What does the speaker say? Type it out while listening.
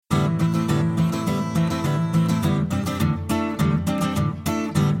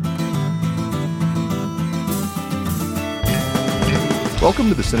Welcome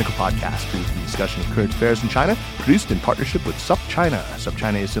to the Sinica Podcast, a discussion of current affairs in China, produced in partnership with SupChina.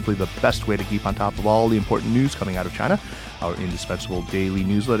 SupChina is simply the best way to keep on top of all the important news coming out of China. Our indispensable daily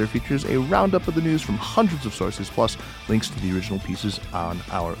newsletter features a roundup of the news from hundreds of sources, plus links to the original pieces on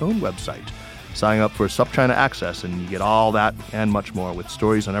our own website. Sign up for SupChina Access, and you get all that and much more, with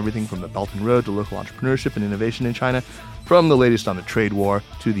stories on everything from the Belt and Road to local entrepreneurship and innovation in China, from the latest on the trade war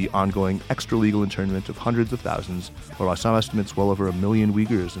to the ongoing extra-legal internment of hundreds of thousands, or by some estimates, well over 1 million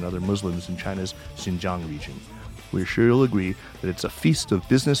Uyghurs and other Muslims in China's Xinjiang region. We're sure you'll agree that it's a feast of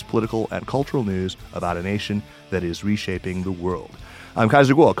business, political, and cultural news about a nation that is reshaping the world. I'm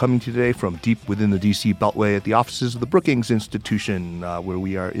Kaiser Kuo, coming to you today from deep within the D.C. Beltway at the offices of the Brookings Institution, where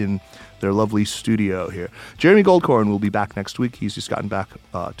we are in their lovely studio here. Jeremy Goldkorn will be back next week. He's just gotten back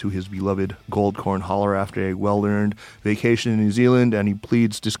to his beloved Goldkorn Holler after a well-earned vacation in New Zealand, and he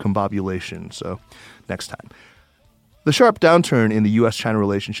pleads discombobulation. So next time. The sharp downturn in the U.S.-China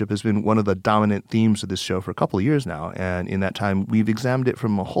relationship has been one of the dominant themes of this show for a couple of years now, and in that time, we've examined it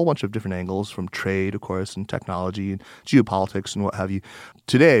from a whole bunch of different angles, from trade, of course, and technology, and geopolitics, and what have you.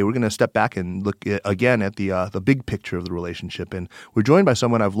 Today, we're going to step back and look again at the big picture of the relationship, and we're joined by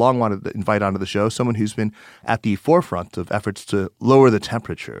someone I've long wanted to invite onto the show, someone who's been at the forefront of efforts to lower the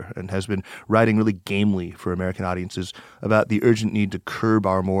temperature and has been writing really gamely for American audiences about the urgent need to curb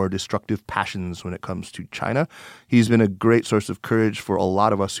our more destructive passions when it comes to China. He's been a great source of courage for a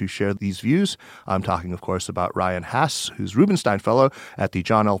lot of us who share these views. I'm talking, of course, about Ryan Hass, who's Rubenstein Fellow at the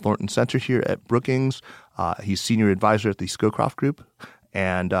John L. Thornton Center here at Brookings. He's senior advisor at the Scowcroft Group,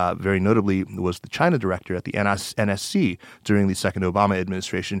 and very notably was the China director at the NSC during the second Obama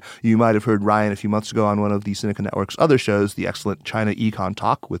administration. You might have heard Ryan a few months ago on one of the Sinica Network's other shows, the excellent China Econ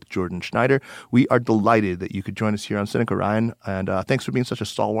Talk with Jordan Schneider. We are delighted that you could join us here on Sinica, Ryan, and thanks for being such a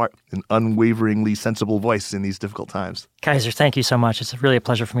stalwart and unwaveringly sensible voice in these difficult times. Kaiser, thank you so much. It's really a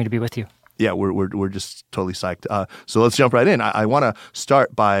pleasure for me to be with you. Yeah, we're just totally psyched. So let's jump right in. I want to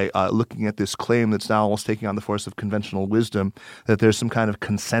start by looking at this claim that's now almost taking on the force of conventional wisdom, that there's some kind of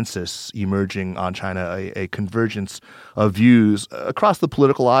consensus emerging on China, a convergence of views across the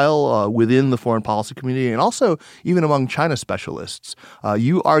political aisle, within the foreign policy community, and also even among China specialists.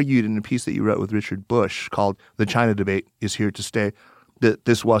 You argued in a piece that you wrote with Richard Bush called "The China Debate is Here to Stay" that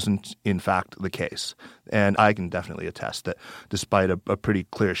this wasn't, in fact, the case. And I can definitely attest that despite a pretty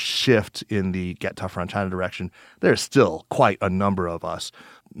clear shift in the get tougher on China direction, there's still quite a number of us,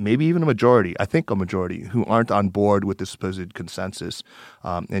 maybe even a majority, I think a majority, who aren't on board with this supposed consensus.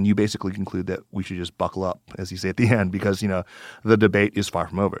 And you basically conclude that we should just buckle up, as you say at the end, because, the debate is far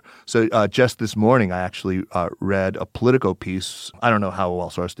from over. So just this morning, I actually read a Politico piece. I don't know how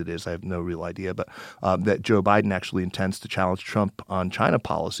well-sourced it is. I have no real idea. But that Joe Biden actually intends to challenge Trump on China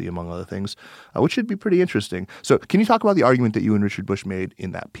policy, among other things, which should be pretty interesting. So can you talk about the argument that you and Richard Bush made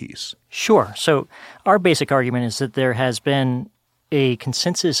in that piece? Sure. So our basic argument is that there has been a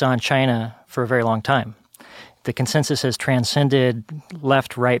consensus on China for a very long time. The consensus has transcended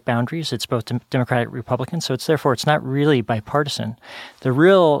left-right boundaries. It's both Democratic, Republican, so it's not really bipartisan. The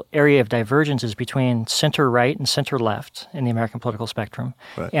real area of divergence is between center-right and center-left in the American political spectrum,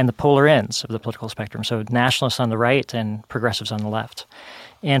 right, and the polar ends of the political spectrum, so nationalists on the right and progressives on the left.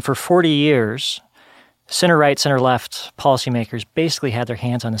 And for 40 years, center-right, center-left policymakers basically had their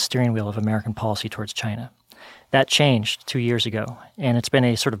hands on the steering wheel of American policy towards China. That changed 2 years ago, and it's been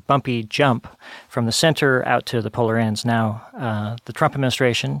a sort of bumpy jump from the center out to the polar ends. Now, the Trump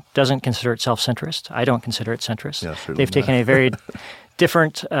administration doesn't consider itself centrist. I don't consider it centrist. Yeah, they've taken a very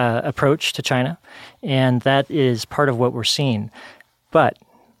different approach to China, and that is part of what we're seeing. But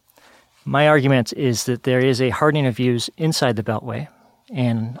my argument is that there is a hardening of views inside the Beltway,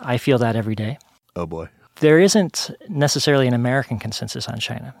 and I feel that every day. Oh, boy. There isn't necessarily an American consensus on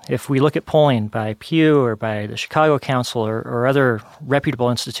China. If we look at polling by Pew or by the Chicago Council or other reputable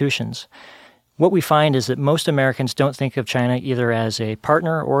institutions, what we find is that most Americans don't think of China either as a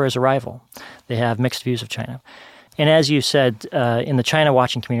partner or as a rival. They have mixed views of China. And as you said, in the China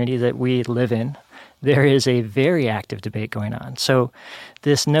watching community that we live in, there is a very active debate going on. So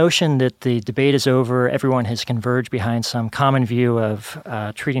this notion that the debate is over, everyone has converged behind some common view of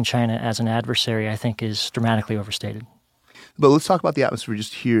treating China as an adversary, I think is dramatically overstated. But let's talk about the atmosphere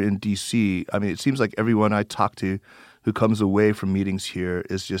just here in D.C. I mean, it seems like everyone I talk to who comes away from meetings here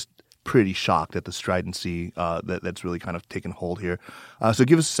is just pretty shocked at the stridency that's really kind of taken hold here. So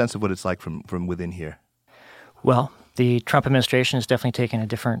give us a sense of what it's like from within here. Well, the Trump administration has definitely taken a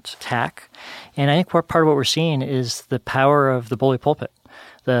different tack. And I think part of what we're seeing is the power of the bully pulpit.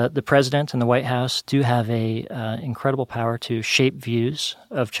 The president and the White House do have a incredible power to shape views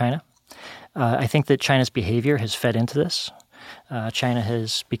of China. I think that China's behavior has fed into this. China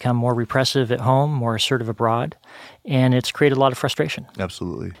has become more repressive at home, more assertive abroad, and it's created a lot of frustration.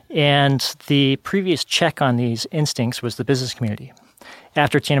 Absolutely. And the previous check on these instincts was the business community.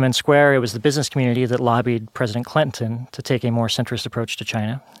 After Tiananmen Square, it was the business community that lobbied President Clinton to take a more centrist approach to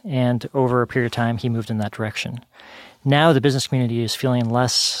China, and over a period of time, he moved in that direction. Now the business community is feeling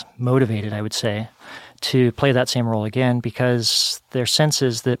less motivated, I would say, to play that same role again because their sense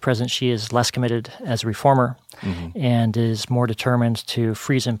is that President Xi is less committed as a reformer and is more determined to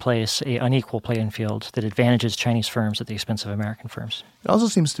freeze in place an unequal playing field that advantages Chinese firms at the expense of American firms. It also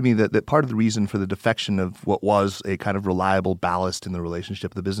seems to me that part of the reason for the defection of what was a kind of reliable ballast in the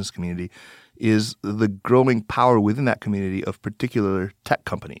relationship of the business community is the growing power within that community of particular tech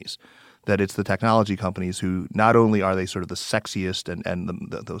companies. That it's the technology companies who not only are they sort of the sexiest and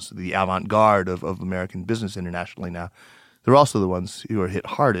the avant-garde of American business internationally now, they're also the ones who are hit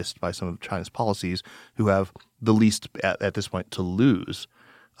hardest by some of China's policies, who have the least at this point to lose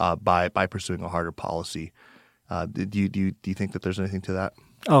by pursuing a harder policy. Do you think that there's anything to that?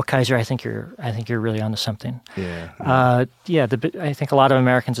 Oh, Kaiser, I think you're really onto something. Yeah. I think a lot of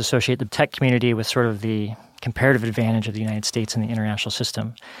Americans associate the tech community with sort of the comparative advantage of the United States in the international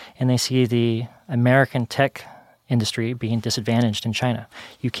system, and they see the American tech industry being disadvantaged in China.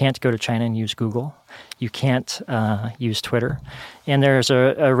 You can't go to China and use Google. You can't use Twitter. And there's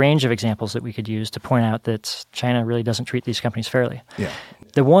a range of examples that we could use to point out that China really doesn't treat these companies fairly. Yeah.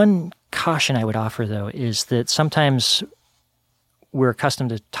 The one caution I would offer, though, is that sometimes we're accustomed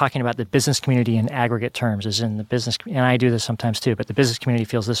to talking about the business community in aggregate terms, as in the business, and I do this sometimes too, but the business community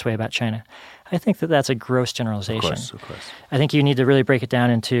feels this way about China. I think that that's a gross generalization. Of course. I think you need to really break it down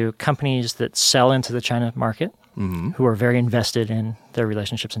into companies that sell into the China market, who are very invested in their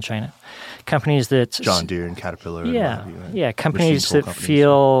relationships in China. Companies that... John Deere and Caterpillar. Yeah, companies that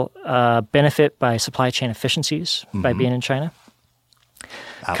feel benefit by supply chain efficiencies by being in China.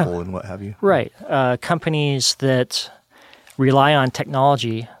 Apple and what have you. Right. Companies that rely on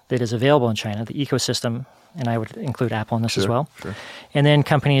technology that is available in China, the ecosystem, and I would include Apple in this as well. Sure. And then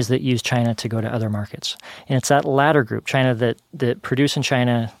companies that use China to go to other markets. And it's that latter group, China that produce in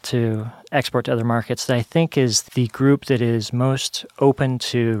China to export to other markets, that I think is the group that is most open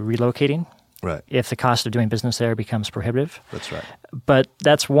to relocating. Right. If the cost of doing business there becomes prohibitive. That's right. But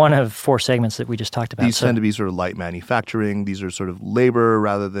that's one of four segments that we just talked about. These tend to be sort of light manufacturing. These are sort of labor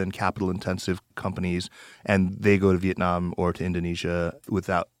rather than capital-intensive companies, and they go to Vietnam or to Indonesia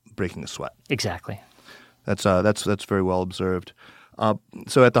without breaking a sweat. Exactly. That's very well observed.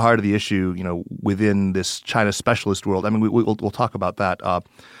 So at the heart of the issue, within this China specialist world, I mean, we'll talk about that.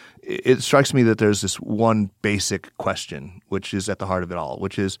 It strikes me that there's this one basic question, which is at the heart of it all,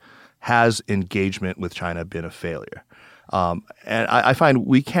 which is, has engagement with China been a failure? And I find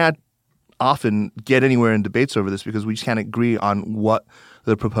we can't often get anywhere in debates over this because we just can't agree on what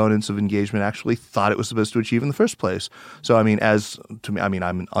the proponents of engagement actually thought it was supposed to achieve in the first place. So, I'm an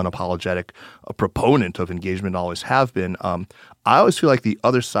unapologetic proponent of engagement, always have been. I always feel like the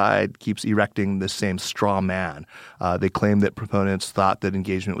other side keeps erecting the same straw man. They claim that proponents thought that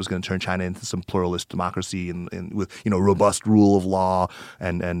engagement was going to turn China into some pluralist democracy and with robust rule of law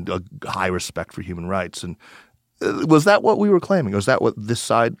and a high respect for human rights. And was that what we were claiming? Or is that what this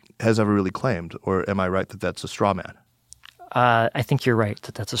side has ever really claimed? Or am I right that that's a straw man? I think you're right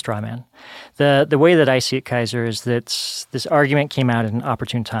that that's a straw man. The way that I see it, Kaiser, is that this argument came out at an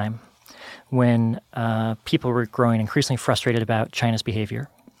opportune time when people were growing increasingly frustrated about China's behavior.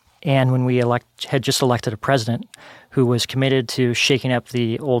 And when we had just elected a president who was committed to shaking up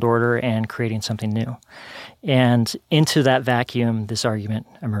the old order and creating something new. And into that vacuum, this argument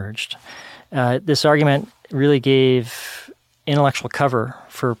emerged. This argument really gave intellectual cover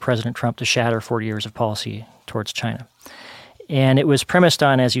for President Trump to shatter 40 years of policy towards China. And it was premised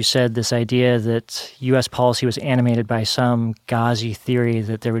on, as you said, this idea that U.S. policy was animated by some gauzy theory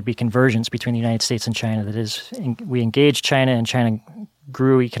that there would be convergence between the United States and China. That is, we engaged China and China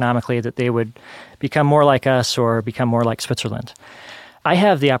grew economically, that they would become more like us or become more like Switzerland. I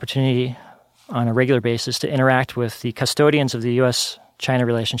have the opportunity on a regular basis to interact with the custodians of the U.S.-China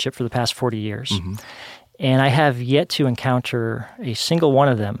relationship for the past 40 years. And I have yet to encounter a single one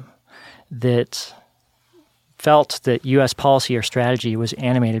of them that felt that U.S. policy or strategy was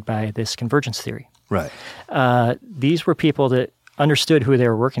animated by this convergence theory. Right. These were people that understood who they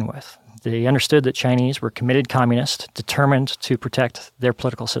were working with. They understood that Chinese were committed communists, determined to protect their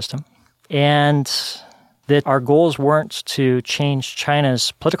political system, and that our goals weren't to change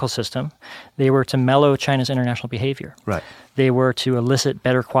China's political system. They were to mellow China's international behavior. Right. They were to elicit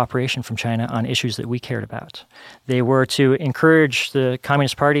better cooperation from China on issues that we cared about. They were to encourage the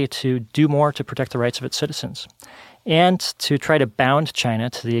Communist Party to do more to protect the rights of its citizens. and to try to bound China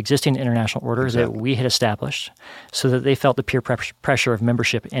to the existing international order that we had established so that they felt the peer pressure of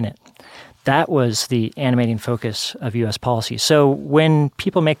membership in it. That was the animating focus of U.S. policy. So when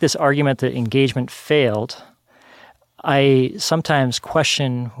people make this argument that engagement failed, I sometimes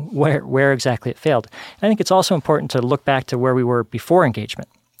question where exactly it failed. And I think it's also important to look back to where we were before engagement.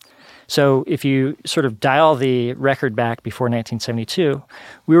 So if you sort of dial the record back before 1972,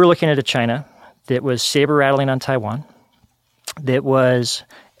 we were looking at a China that was saber-rattling on Taiwan, that was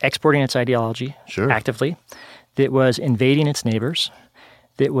exporting its ideology actively, that was invading its neighbors,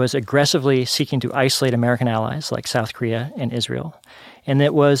 that was aggressively seeking to isolate American allies like South Korea and Israel, and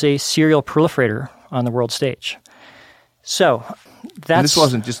that was a serial proliferator on the world stage. So that's... And this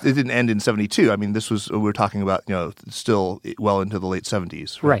wasn't just, it didn't end in 72. I mean, this was, we're talking about, still well into the late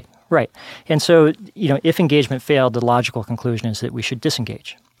 70s. Right. And so, if engagement failed, the logical conclusion is that we should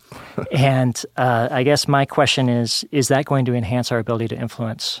disengage. And I guess my question is that going to enhance our ability to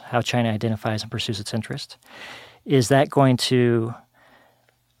influence how China identifies and pursues its interest? Is that going to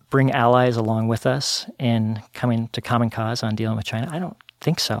bring allies along with us in coming to common cause on dealing with China? I don't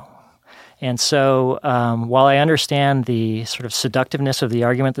think so. And so while I understand the sort of seductiveness of the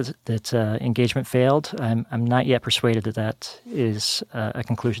argument that engagement failed, I'm not yet persuaded that is a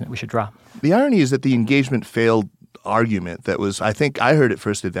conclusion that we should draw. The irony is that the engagement failed argument that was, I think I heard it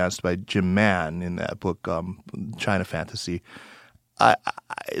first advanced by Jim Mann in that book, China Fantasy.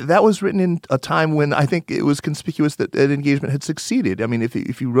 That was written in a time when I think it was conspicuous that engagement had succeeded. I mean,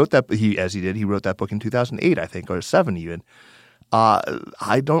 if you wrote that, he wrote that book in 2008, I think, or 2007 even.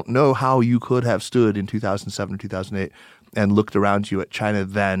 I don't know how you could have stood in 2007 or 2008 and looked around you at China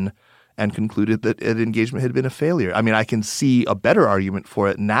then and concluded that engagement had been a failure. I mean, I can see a better argument for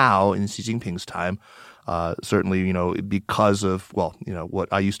it now in Xi Jinping's time. Certainly, because of, what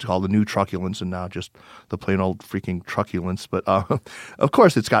I used to call the new truculence and now just the plain old freaking truculence. But of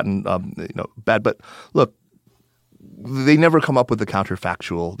course, it's gotten, bad. But look, they never come up with the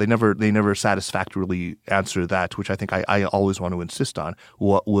counterfactual. They never satisfactorily answer that, which I think I always want to insist on.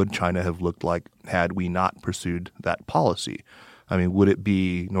 What would China have looked like had we not pursued that policy? I mean, would it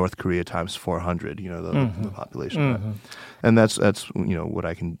be North Korea times 400, the population? Mm-hmm. And that's what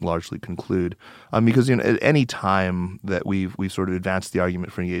I can largely conclude. Because at any time that we've sort of advanced the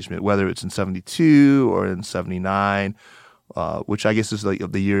argument for engagement, whether it's in 72 or in 79, which I guess is like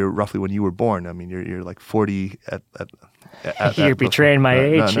the year roughly when you were born. I mean, you're like 40 at you're betraying my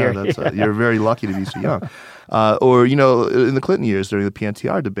age here. You're very lucky to be so young. Or in the Clinton years during the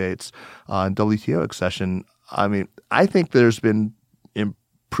PNTR debates and WTO accession, I mean, I think there's been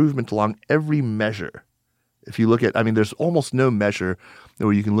improvement along every measure. If you look at, there's almost no measure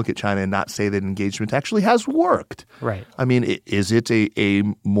where you can look at China and not say that engagement actually has worked. Right. I mean, is it a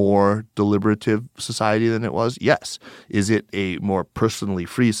more deliberative society than it was? Yes. Is it a more personally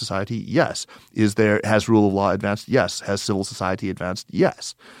free society? Yes. Has rule of law advanced? Yes. Has civil society advanced?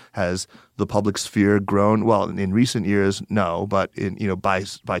 Yes. Has the public sphere grown? Well, in recent years, no. But by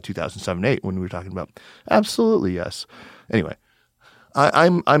 2007-8, when we were talking about, absolutely yes. Anyway,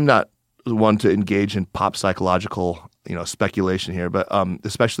 I'm not one to engage in pop psychological speculation here, but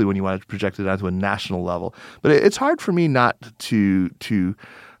especially when you want to project it onto a national level. But it's hard for me not to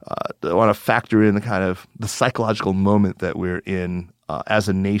want to factor in the kind of the psychological moment that we're in as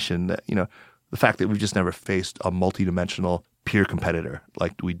a nation. That the fact that we've just never faced a multidimensional peer competitor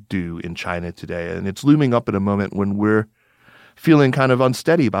like we do in China today, and it's looming up at a moment when we're feeling kind of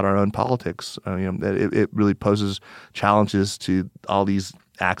unsteady about our own politics. That it really poses challenges to all these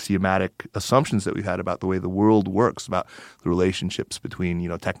axiomatic assumptions that we've had about the way the world works, about the relationships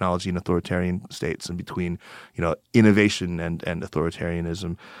between technology and authoritarian states, and between innovation and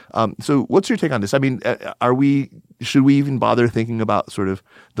authoritarianism. So, what's your take on this? I mean, should we even bother thinking about sort of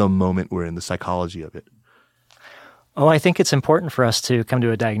the moment we're in, the psychology of it? Oh, I think it's important for us to come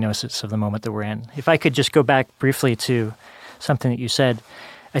to a diagnosis of the moment that we're in. If I could just go back briefly to something that you said.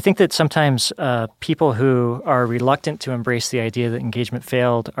 I think that sometimes people who are reluctant to embrace the idea that engagement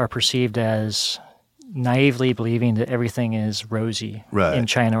failed are perceived as naively believing that everything is rosy in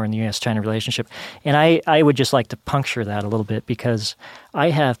China or in the U.S.-China relationship. And I would just like to puncture that a little bit, because I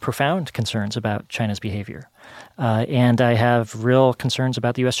have profound concerns about China's behavior. And I have real concerns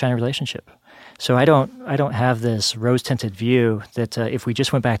about the U.S.-China relationship. So I don't have this rose-tinted view that if we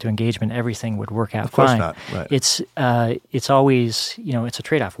just went back to engagement, everything would work out fine. Of course not. Right. It's always, it's a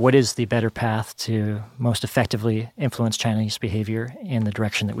trade-off. What is the better path to most effectively influence Chinese behavior in the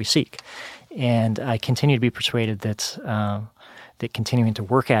direction that we seek? And I continue to be persuaded that that continuing to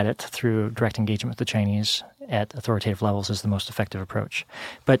work at it through direct engagement with the Chinese at authoritative levels is the most effective approach.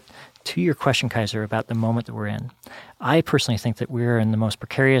 But to your question, Kaiser, about the moment that we're in, I personally think that we're in the most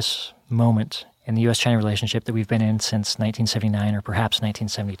precarious moment in the U.S.-China relationship that we've been in since 1979 or perhaps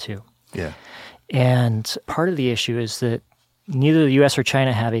 1972. Yeah. And part of the issue is that neither the U.S. or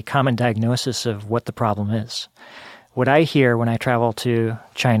China have a common diagnosis of what the problem is. What I hear when I travel to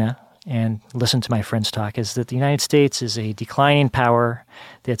China and listen to my friends talk is that the United States is a declining power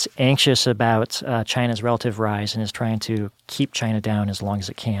that's anxious about China's relative rise and is trying to keep China down as long as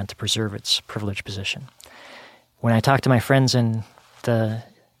it can to preserve its privileged position. When I talk to my friends in the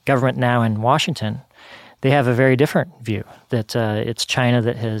government now in Washington, they have a very different view, that it's China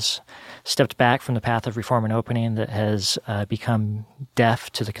that has stepped back from the path of reform and opening, that has become deaf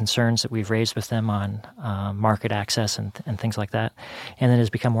to the concerns that we've raised with them on market access and things like that, and that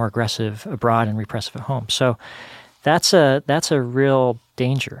has become more aggressive abroad and repressive at home. So that's a real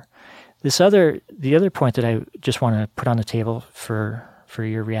danger. The other point that I just want to put on the table for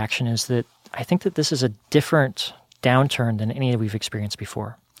your reaction is that I think that this is a different downturn than any that we've experienced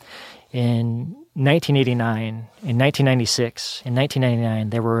before. In 1989, in 1996, in 1999,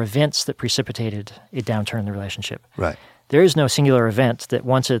 there were events that precipitated a downturn in the relationship. Right. There is no singular event that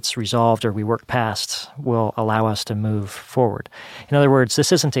once it's resolved or we work past will allow us to move forward. In other words,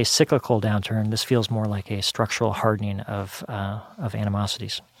 this isn't a cyclical downturn. This feels more like a structural hardening of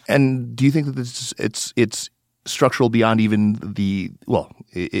animosities. And do you think that it's structural beyond even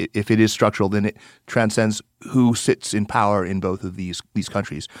if it is structural, then it transcends who sits in power in both of these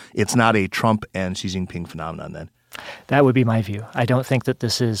countries. It's not a Trump and Xi Jinping phenomenon then. That would be my view. I don't think that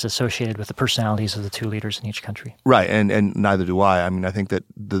this is associated with the personalities of the two leaders in each country. Right, and neither do I. I mean, I think that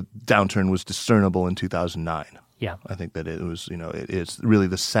the downturn was discernible in 2009. Yeah. I think that it was, it's really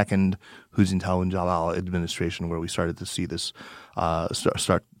the second Hu Jintao administration where we started to see this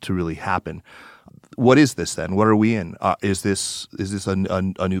start to really happen. What is this then? What are we in? Is this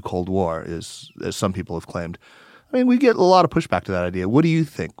a new Cold War? As some people have claimed. I mean, we get a lot of pushback to that idea. What do you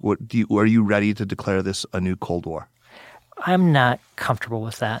think? Are you ready to declare this a new Cold War? I'm not comfortable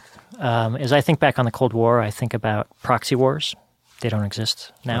with that. As I think back on the Cold War, I think about proxy wars. They don't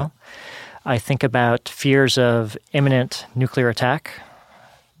exist now. Right. I think about fears of imminent nuclear attack.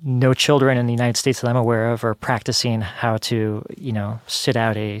 No children in the United States that I'm aware of are practicing how to, sit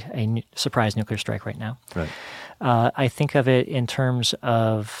out a surprise nuclear strike right now. Right. I think of it in terms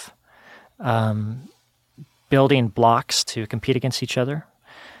of building blocks to compete against each other.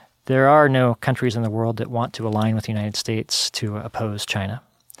 There are no countries in the world that want to align with the United States to oppose China.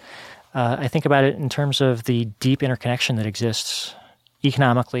 I think about it in terms of the deep interconnection that exists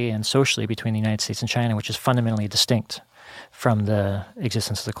economically and socially between the United States and China, which is fundamentally distinct from the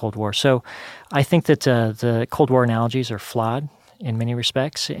existence of the Cold War. So I think that the Cold War analogies are flawed in many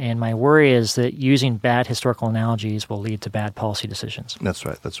respects, and my worry is that using bad historical analogies will lead to bad policy decisions. That's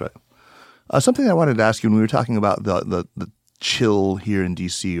right. Something I wanted to ask you when we were talking about the chill here in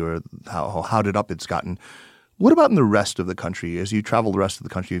D.C. or how hotted up it's gotten, what about in the rest of the country? As you travel the rest of the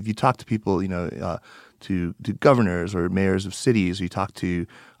country, if you talk to people, to governors or mayors of cities, you talk to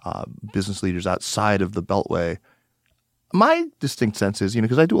business leaders outside of the Beltway, my distinct sense is,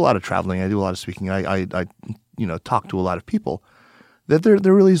 because I do a lot of traveling, I do a lot of speaking, I talk to a lot of people, that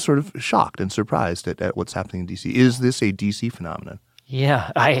they're really sort of shocked and surprised at what's happening in D.C. Is this a D.C. phenomenon?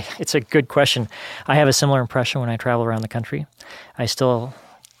 Yeah, it's a good question. I have a similar impression when I travel around the country. I still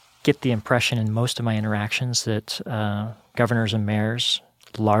get the impression in most of my interactions that governors and mayors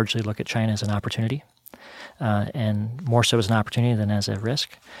largely look at China as an opportunity, and more so as an opportunity than as a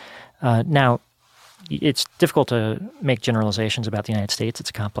risk. Now, it's difficult to make generalizations about the United States.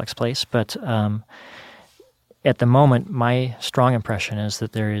 It's a complex place. But at the moment, my strong impression is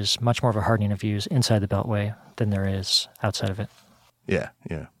that there is much more of a hardening of views inside the Beltway than there is outside of it. Yeah.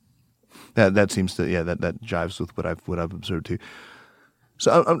 That seems to that jives with what I've observed too.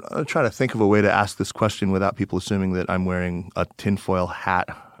 So I'm trying to think of a way to ask this question without people assuming that I'm wearing a tinfoil hat.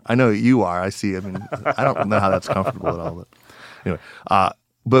 I know you are. I see. I mean, I don't know how that's comfortable at all. But anyway,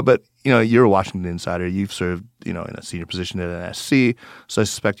 but you're a Washington insider. You've served in a senior position at NSC, so I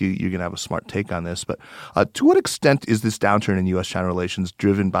suspect you're going to have a smart take on this. But to what extent is this downturn in U.S.-China relations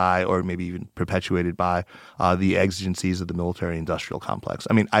driven by, or maybe even perpetuated by, the exigencies of the military-industrial complex?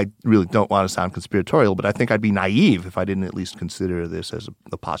 I mean, I really don't want to sound conspiratorial, but I think I'd be naive if I didn't at least consider this as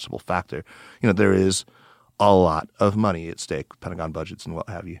a possible factor. There is a lot of money at stake, Pentagon budgets and what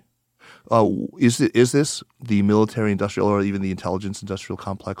have you. Is this the military-industrial or even the intelligence-industrial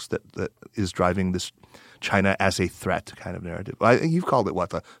complex that is driving this China as a threat kind of narrative? You've called it what,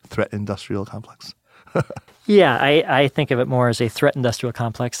 the threat-industrial complex? Yeah, I think of it more as a threat industrial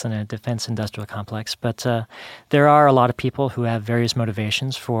complex than a defense industrial complex. But there are a lot of people who have various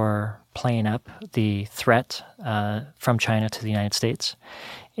motivations for playing up the threat from China to the United States.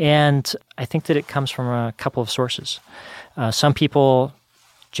 And I think that it comes from a couple of sources. Some people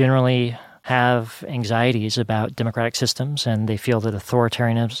generally have anxieties about democratic systems, and they feel that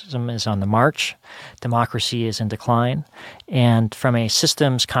authoritarianism is on the march, democracy is in decline, and from a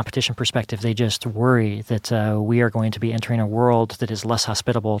systems competition perspective, they just worry that we are going to be entering a world that is less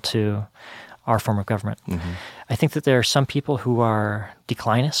hospitable to our form of government. Mm-hmm. I think that there are some people who are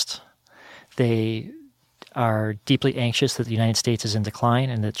declinists. They are deeply anxious that the United States is in decline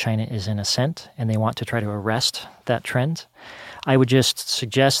and that China is in ascent, and they want to try to arrest that trend. I would just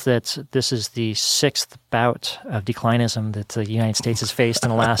suggest that this is the sixth bout of declinism that the United States has faced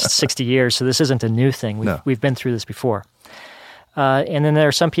in the last 60 years, so this isn't a new thing. We've been through this before. And then there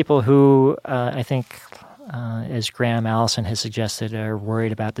are some people who I think, as Graham Allison has suggested, are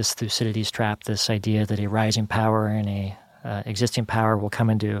worried about this Thucydides trap, this idea that a rising power and a existing power will come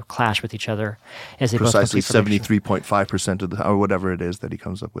into clash with each other as they precisely 73.5% of the, or whatever it is that he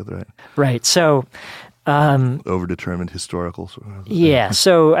comes up with, right? Right. So overdetermined historical sort of thing. Yeah.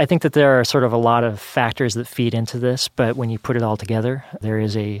 So I think that there are sort of a lot of factors that feed into this, but when you put it all together, there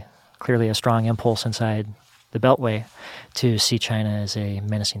is clearly a strong impulse inside the Beltway to see China as a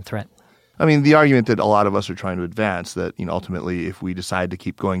menacing threat. I mean, the argument that a lot of us are trying to advance that, ultimately if we decide to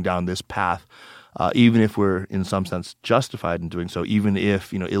keep going down this path, even if we're in some sense justified in doing so, even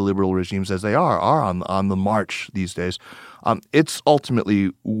if, illiberal regimes as they are on the march these days, it's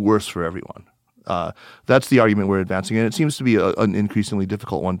ultimately worse for everyone. That's the argument we're advancing, and it seems to be an increasingly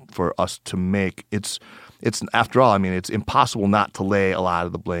difficult one for us to make. It's after all, it's impossible not to lay a lot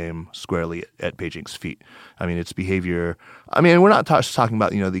of the blame squarely at Beijing's feet. Its behavior. We're not just talking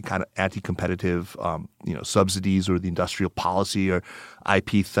about the kind of anti-competitive subsidies or the industrial policy or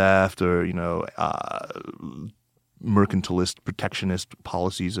IP theft or mercantilist protectionist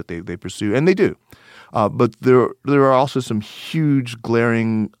policies that they pursue, and they do. But there are also some huge,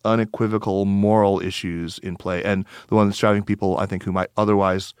 glaring, unequivocal moral issues in play, and the one that's driving people, I think, who might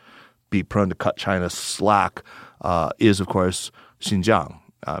otherwise be prone to cut China slack is, of course, Xinjiang.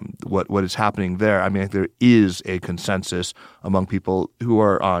 What is happening there? There is a consensus among people who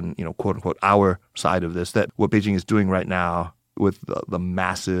are on, quote unquote, our side of this, that what Beijing is doing right now with the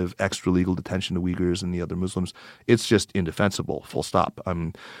massive extra-legal detention of Uyghurs and the other Muslims, it's just indefensible, full stop.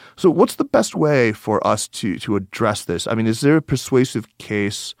 So what's the best way for us to address this? Is there a persuasive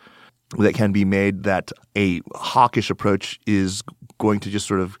case that can be made that a hawkish approach is going to just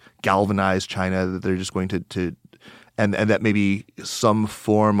sort of galvanize China, that they're just going to and that maybe some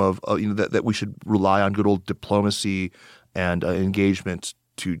form of that we should rely on good old diplomacy and engagement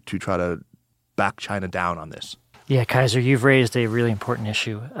to try to back China down on this? Yeah, Kaiser, you've raised a really important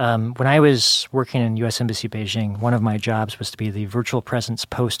issue. When I was working in U.S. Embassy Beijing, one of my jobs was to be the virtual presence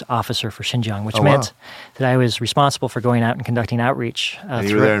post officer for Xinjiang, which meant that I was responsible for going out and conducting outreach. And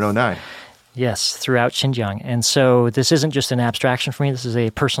you were there in 2009. Yes, throughout Xinjiang. And so this isn't just an abstraction for me. This is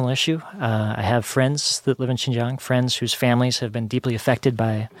a personal issue. I have friends that live in Xinjiang, friends whose families have been deeply affected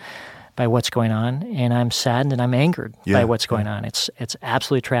by what's going on, and I'm saddened and I'm angered by what's going on. It's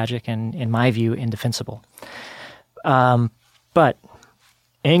absolutely tragic and, in my view, indefensible. But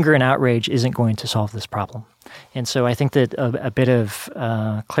anger and outrage isn't going to solve this problem. And so I think that a bit of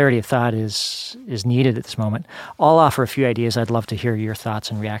clarity of thought is needed at this moment. I'll offer a few ideas. I'd love to hear your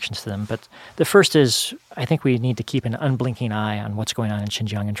thoughts and reactions to them. But the first is I think we need to keep an unblinking eye on what's going on in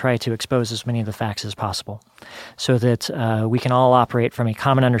Xinjiang and try to expose as many of the facts as possible so that we can all operate from a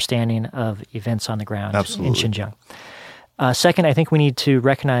common understanding of events on the ground in Xinjiang. Second, I think we need to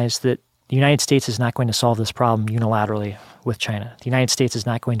recognize that the United States is not going to solve this problem unilaterally with China. The United States is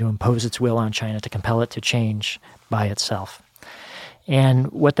not going to impose its will on China to compel it to change by itself. And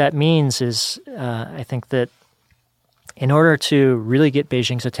what that means is I think that in order to really get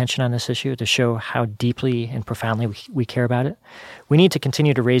Beijing's attention on this issue, to show how deeply and profoundly we care about it, we need to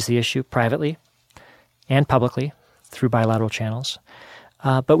continue to raise the issue privately and publicly through bilateral channels.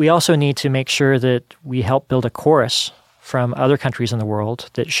 But we also need to make sure that we help build a chorus from other countries in the world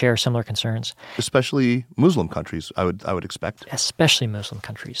that share similar concerns. Especially Muslim countries, I would expect. Especially Muslim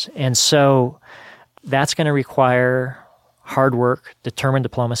countries. And so that's going to require hard work, determined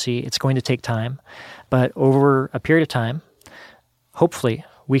diplomacy. It's going to take time. But over a period of time, hopefully,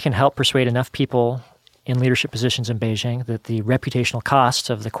 we can help persuade enough people in leadership positions in Beijing that the reputational costs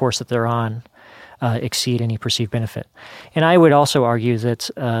of the course that they're on exceed any perceived benefit. And I would also argue that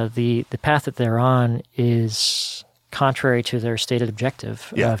the path that they're on is contrary to their stated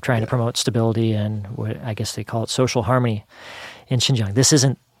objective of trying to promote stability and what I guess they call it social harmony in Xinjiang. This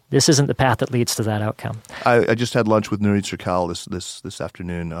isn't the path that leads to that outcome. I just had lunch with Nuri Tserkel this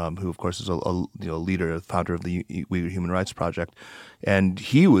afternoon, who of course is a leader, a founder of the Uyghur Human Rights Project, and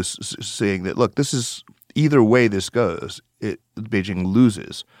he was saying that look, this is either way this goes, Beijing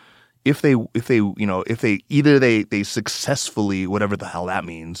loses. If they successfully, whatever the hell that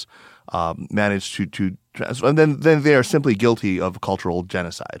means, manage to transfer, and then they are simply guilty of cultural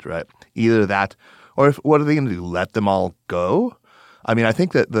genocide, right? Either that, or what are they going to do? Let them all go? I mean, I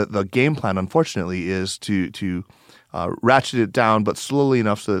think that the game plan, unfortunately, is to ratchet it down, but slowly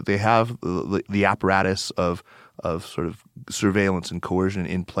enough so that they have the apparatus of sort of surveillance and coercion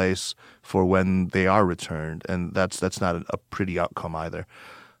in place for when they are returned, and that's not a pretty outcome either.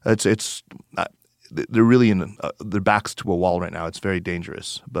 They're really in their backs to a wall right now. It's very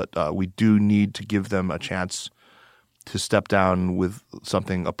dangerous, but we do need to give them a chance to step down with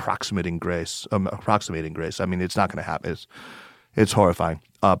something approximating grace. I mean, it's not going to happen. It's horrifying.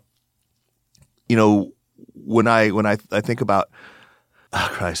 When I think about,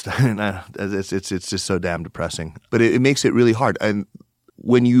 Christ, it's just so damn depressing. But it makes it really hard. And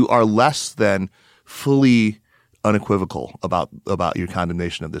when you are less than fully unequivocal about your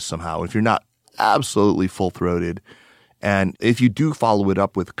condemnation of this somehow, if you're not absolutely full-throated, and if you do follow it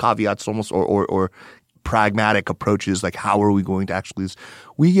up with caveats almost or pragmatic approaches like how are we going to actually,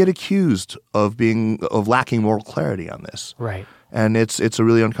 we get accused of lacking moral clarity on this. Right. And it's a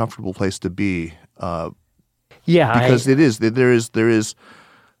really uncomfortable place to be. Because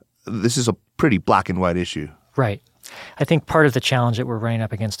this is a pretty black and white issue. Right. I think part of the challenge that we're running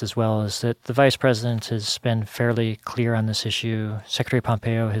up against as well is that the vice president has been fairly clear on this issue. Secretary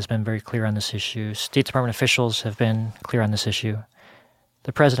Pompeo has been very clear on this issue. State Department officials have been clear on this issue.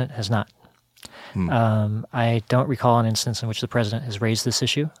 The president has not. I don't recall an instance in which the president has raised this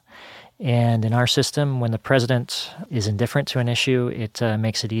issue. And in our system, when the president is indifferent to an issue, it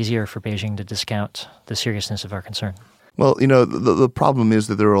makes it easier for Beijing to discount the seriousness of our concern. Well, the problem is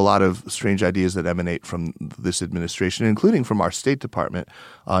that there are a lot of strange ideas that emanate from this administration, including from our State Department.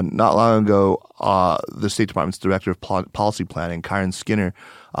 Not long ago, the State Department's Director of Policy Planning, Karen Skinner,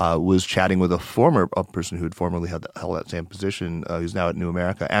 was chatting with a person who had formerly held that same position, who's now at New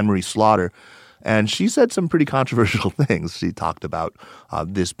America, Anne-Marie Slaughter. And she said some pretty controversial things. She talked about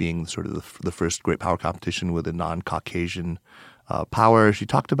this being sort of the first great power competition with a non-Caucasian power. She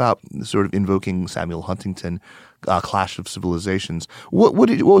talked about sort of invoking Samuel Huntington, Clash of Civilizations. What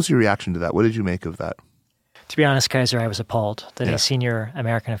was your reaction to that? What did you make of that? To be honest, Kaiser, I was appalled that a senior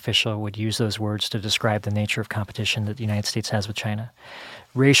American official would use those words to describe the nature of competition that the United States has with China.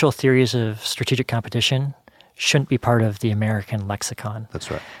 Racial theories of strategic competition shouldn't be part of the American lexicon. That's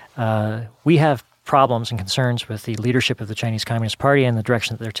right. We have problems and concerns with the leadership of the Chinese Communist Party and the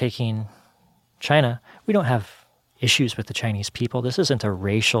direction that they're taking China. We don't have issues with the Chinese people. This isn't a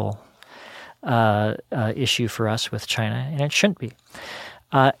racial issue for us with China, and it shouldn't be.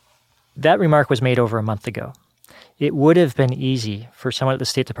 That remark was made over a month ago. It would have been easy for someone at the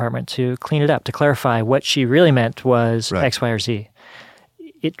State Department to clean it up, to clarify what she really meant was X, Y, or Z.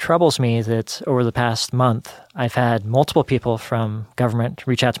 It troubles me that over the past month, I've had multiple people from government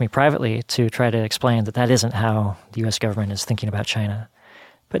reach out to me privately to try to explain that that isn't how the U.S. government is thinking about China.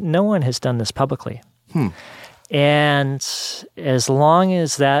 But no one has done this publicly. And as long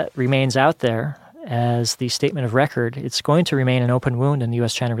as that remains out there as the statement of record, it's going to remain an open wound in the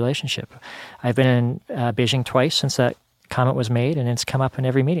U.S.-China relationship. I've been in Beijing twice since that comment was made, and it's come up in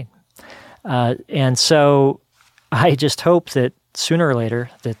every meeting. And so I just hope that sooner or later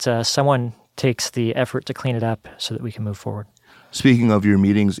that someone takes the effort to clean it up so that we can move forward. Speaking of your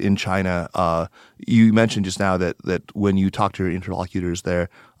meetings in China, you mentioned just now that when you talk to your interlocutors there,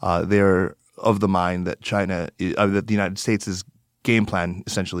 they're of the mind that that the United States' game plan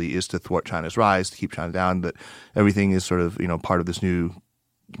essentially is to thwart China's rise, to keep China down, that everything is sort of part of this new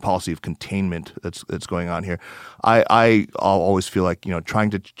policy of containment that's going on here. I'll always feel like trying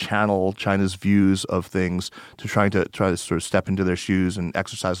to channel China's views of things to try to sort of step into their shoes and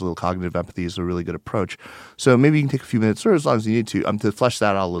exercise a little cognitive empathy is a really good approach. So maybe you can take a few minutes, or as long as you need to flesh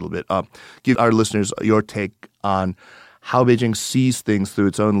that out a little bit. Give our listeners your take on how Beijing sees things through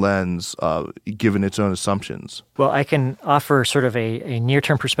its own lens, given its own assumptions. Well, I can offer sort of a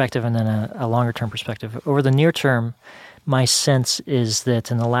near-term perspective and then a longer-term perspective. Over the near term, my sense is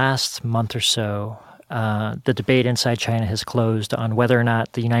that in the last month or so, the debate inside China has closed on whether or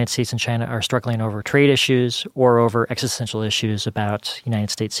not the United States and China are struggling over trade issues or over existential issues about the United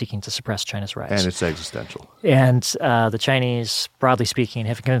States seeking to suppress China's rise. And it's existential. And the Chinese, broadly speaking,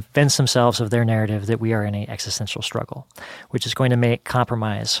 have convinced themselves of their narrative that we are in an existential struggle, which is going to make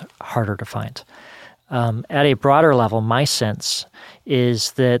compromise harder to find. At a broader level, my sense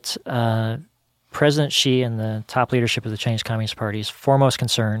is that President Xi and the top leadership of the Chinese Communist Party's foremost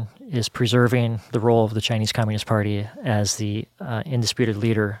concern is preserving the role of the Chinese Communist Party as the indisputed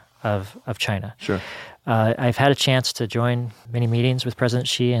leader of China. Sure. I've had a chance to join many meetings with President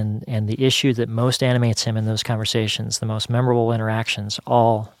Xi, and the issue that most animates him in those conversations, the most memorable interactions,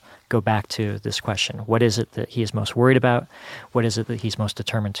 all go back to this question. What is it that he is most worried about? What is it that he's most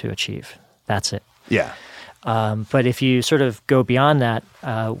determined to achieve? That's it. Yeah. But if you sort of go beyond that,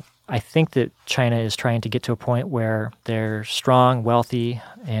 I think that China is trying to get to a point where they're strong, wealthy,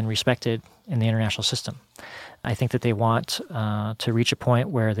 and respected in the international system. I think that they want to reach a point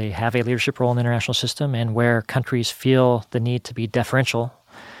where they have a leadership role in the international system and where countries feel the need to be deferential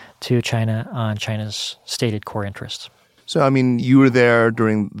to China on China's stated core interests. So, I mean, you were there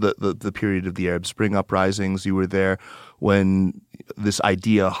during the period of the Arab Spring uprisings. You were there when this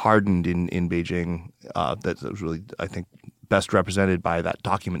idea hardened in Beijing that was really, I think, best represented by that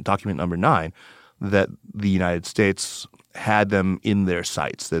document number 9, that the United States had them in their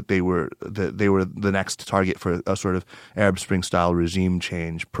sights, that they were the next target for a sort of Arab Spring style regime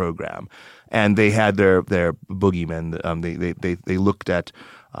change program, and they had their boogeymen. They looked at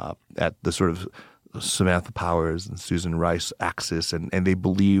the sort of Samantha Powers and Susan Rice axis, and they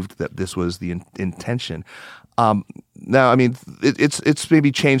believed that this was the intention. Now, I mean, it's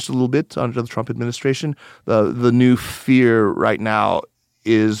maybe changed a little bit under the Trump administration. The new fear right now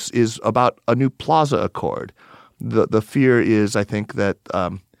is about a new Plaza Accord. The fear is, I think, that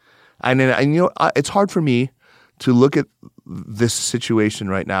it's hard for me to look at this situation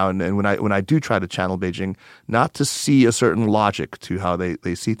right now, and when I do try to channel Beijing, not to see a certain logic to how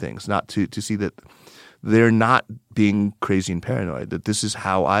they see things, not to see that they're not being crazy and paranoid, that this is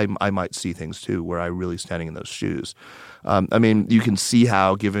how I might see things too, were I really standing in those shoes. I mean, you can see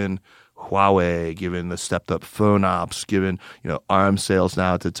how, given Huawei, given the stepped-up phone ops, given arms sales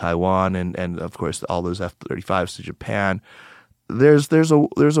now to Taiwan, and of course all those F-35s to Japan, there's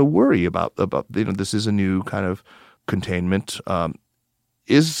a worry about this is a new kind of containment.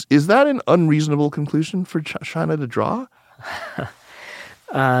 Is that an unreasonable conclusion for China to draw?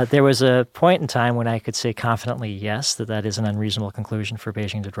 There was a point in time when I could say confidently yes, that is an unreasonable conclusion for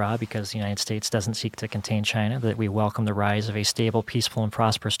Beijing to draw, because the United States doesn't seek to contain China, that we welcome the rise of a stable, peaceful, and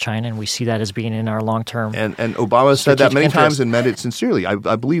prosperous China, and we see that as being in our long-term And Obama said that many interest. times and meant it sincerely.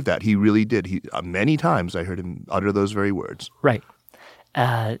 I believe that. He really did. Many times I heard him utter those very words. Right.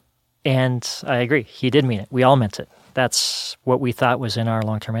 And I agree. He did mean it. We all meant it. That's what we thought was in our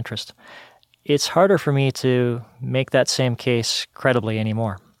long-term interest. It's harder for me to make that same case credibly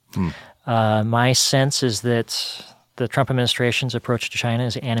anymore. My sense is that the Trump administration's approach to China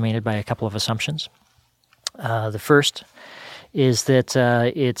is animated by a couple of assumptions. The first is that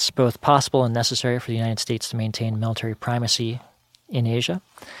it's both possible and necessary for the United States to maintain military primacy in Asia.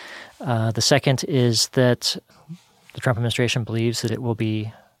 The second is that the Trump administration believes that it will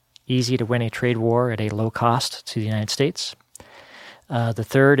be easy to win a trade war at a low cost to the United States. The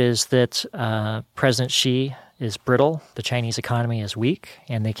third is that President Xi is brittle, the Chinese economy is weak,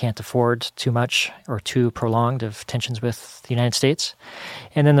 and they can't afford too much or too prolonged of tensions with the United States.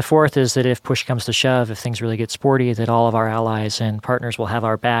 And then the fourth is that if push comes to shove, if things really get sporty, that all of our allies and partners will have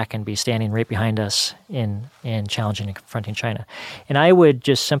our back and be standing right behind us in challenging and confronting China. And I would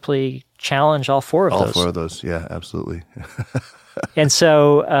just simply challenge all four of those. All four of those, yeah, absolutely. And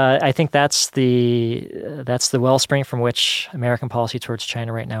so I think that's the wellspring from which American policy towards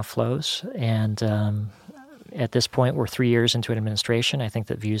China right now flows. And at this point, we're 3 years into an administration. I think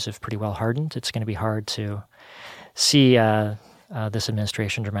that views have pretty well hardened. It's going to be hard to see this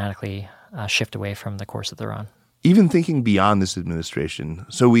administration dramatically shift away from the course that they're on. Even thinking beyond this administration,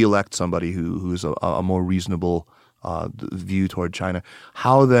 so we elect somebody who's a more reasonable view toward China.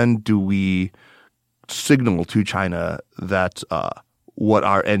 How then do we signal to China that what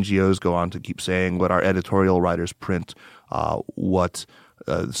our NGOs go on to keep saying, what our editorial writers print, what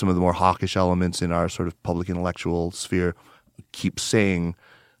some of the more hawkish elements in our sort of public intellectual sphere keep saying,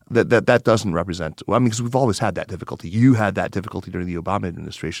 that doesn't represent – well, I mean, because we've always had that difficulty. You had that difficulty during the Obama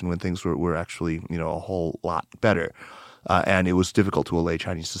administration when things were actually a whole lot better, and it was difficult to allay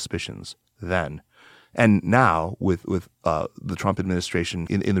Chinese suspicions then. And now, with the Trump administration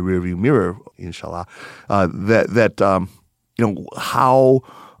in the rearview mirror, inshallah, how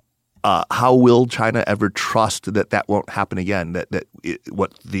how will China ever trust that won't happen again?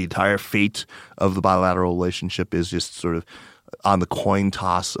 What the entire fate of the bilateral relationship is just sort of on the coin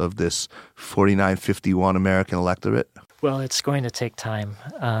toss of this 49-51 American electorate? Well, it's going to take time,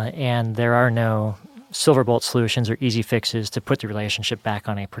 and there are no silver bullet solutions or easy fixes to put the relationship back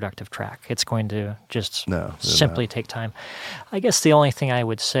on a productive track. It's going to just simply take time. I guess the only thing I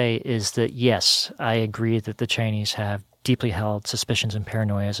would say is that, yes, I agree that the Chinese have deeply held suspicions and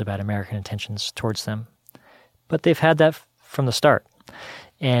paranoias about American intentions towards them. But they've had that from the start.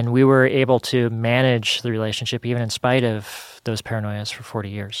 And we were able to manage the relationship even in spite of those paranoias for 40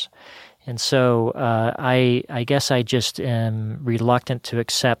 years. And so I guess I just am reluctant to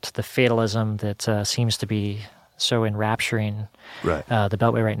accept the fatalism that seems to be so enrapturing the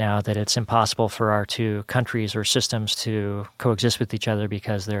Beltway right now that it's impossible for our two countries or systems to coexist with each other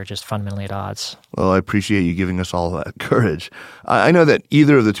because they're just fundamentally at odds. Well, I appreciate you giving us all that courage. I know that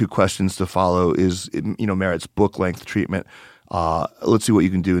either of the two questions to follow merits book-length treatment. Let's see what you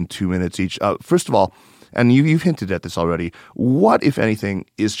can do in 2 minutes each. First of all, and you've hinted at this already, what, if anything,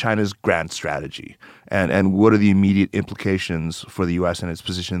 is China's grand strategy? And what are the immediate implications for the U.S. and its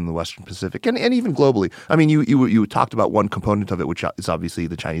position in the Western Pacific and even globally? I mean, you talked about one component of it, which is obviously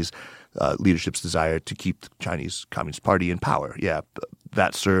the Chinese leadership's desire to keep the Chinese Communist Party in power. Yeah,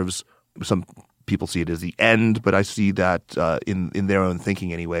 that serves, some people see it as the end, but I see that in their own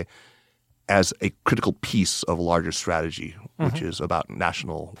thinking anyway, as a critical piece of a larger strategy, which is about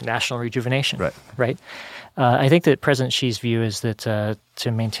national rejuvenation. Right. I think that President Xi's view is that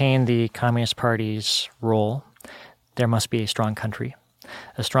to maintain the Communist Party's role, there must be a strong country.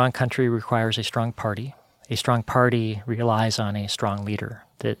 A strong country requires a strong party. A strong party relies on a strong leader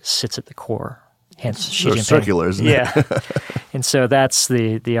that sits at the core. Hence, Xi Jinping. Circular, isn't it? Yeah. And so that's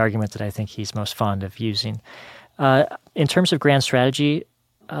the argument that I think he's most fond of using. In terms of grand strategy,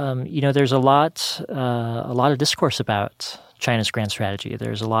 there's a lot of discourse about China's grand strategy.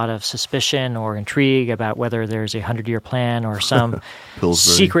 There's a lot of suspicion or intrigue about whether there's a 100-year plan or some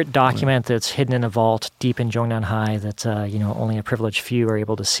secret document that's hidden in a vault deep in Zhongnanhai that only a privileged few are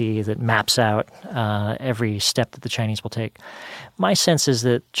able to see, that maps out every step that the Chinese will take. My sense is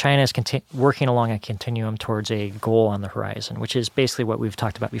that China is working along a continuum towards a goal on the horizon, which is basically what we've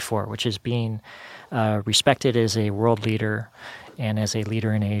talked about before, which is being respected as a world leader and as a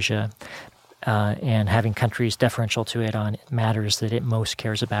leader in Asia, and having countries deferential to it on matters that it most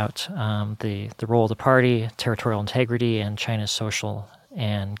cares about, the role of the party, territorial integrity, and China's social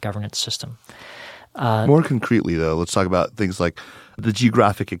and governance system. More concretely, though, let's talk about things like the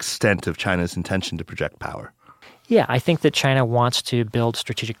geographic extent of China's intention to project power. Yeah, I think that China wants to build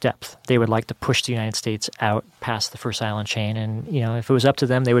strategic depth. They would like to push the United States out past the first island chain. And, if it was up to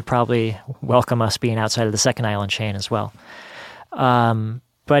them, they would probably welcome us being outside of the second island chain as well.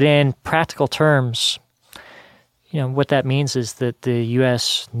 But in practical terms, what that means is that the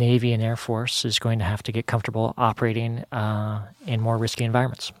U.S. Navy and Air Force is going to have to get comfortable operating in more risky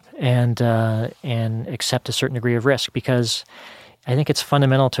environments and accept a certain degree of risk, because I think it's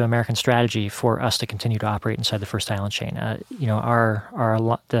fundamental to American strategy for us to continue to operate inside the first island chain.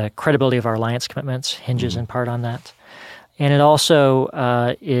 The credibility of our alliance commitments hinges in part on that. And it also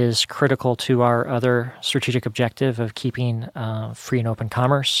is critical to our other strategic objective of keeping free and open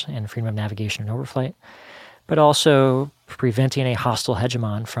commerce and freedom of navigation and overflight, but also preventing a hostile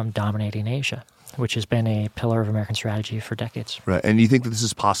hegemon from dominating Asia, which has been a pillar of American strategy for decades. Right. And you think that this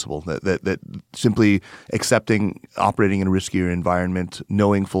is possible, that simply accepting operating in a riskier environment,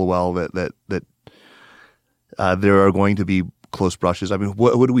 knowing full well that there are going to be close brushes? I mean,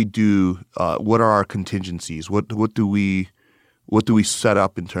 what do we do? What are our contingencies? What do we set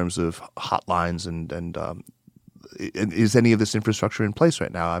up in terms of hotlines and is any of this infrastructure in place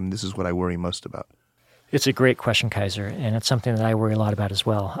right now? I mean, this is what I worry most about. It's a great question, Kaiser, and it's something that I worry a lot about as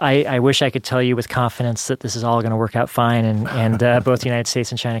well. I wish I could tell you with confidence that this is all going to work out fine and both the United States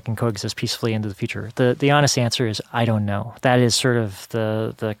and China can coexist peacefully into the future. The honest answer is I don't know. That is sort of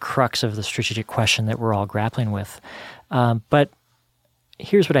the crux of the strategic question that we're all grappling with. But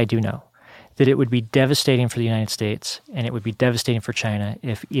here's what I do know, that it would be devastating for the United States and it would be devastating for China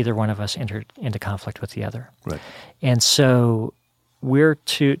if either one of us entered into conflict with the other. Right. And so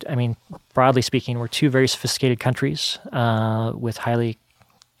broadly speaking, we're two very sophisticated countries with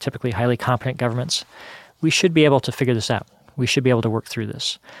typically highly competent governments. We should be able to figure this out. We should be able to work through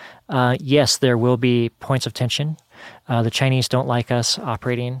this. Yes, there will be points of tension. The Chinese don't like us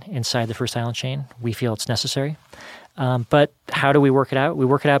operating inside the first island chain. We feel it's necessary. But how do we work it out? We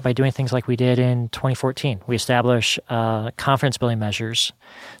work it out by doing things like we did in 2014. We establish confidence-building measures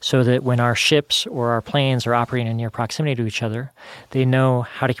so that when our ships or our planes are operating in near proximity to each other, they know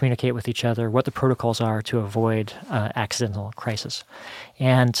how to communicate with each other, what the protocols are to avoid accidental crisis.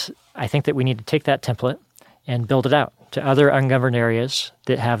 And I think that we need to take that template and build it out to other ungoverned areas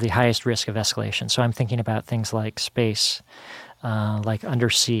that have the highest risk of escalation. So I'm thinking about things like space, like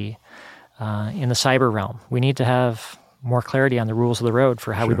undersea, in the cyber realm. We need to have more clarity on the rules of the road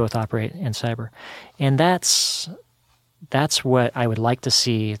for how we both operate in cyber. And that's what I would like to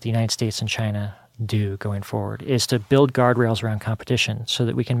see the United States and China do going forward, is to build guardrails around competition so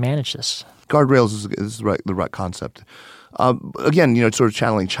that we can manage this. Guardrails is the right concept. Again, sort of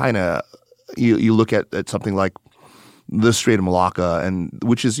channeling China, you look at something like the Strait of Malacca, and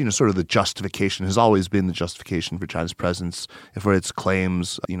which is sort of the justification, has always been the justification for China's presence, for its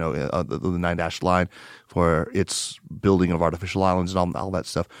claims, the 9-dash line, for its building of artificial islands and all that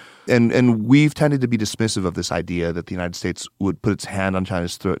stuff. And we've tended to be dismissive of this idea that the United States would put its hand on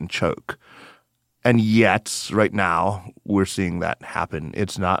China's throat and choke. And yet, right now, we're seeing that happen.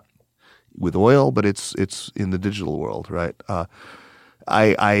 It's not with oil, but it's in the digital world, right?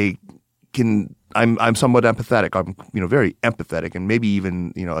 I'm somewhat empathetic. I'm very empathetic, and maybe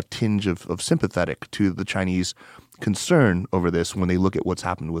even a tinge of sympathetic to the Chinese concern over this when they look at what's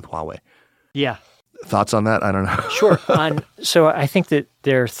happened with Huawei. Yeah. Thoughts on that? I don't know. Sure. So I think that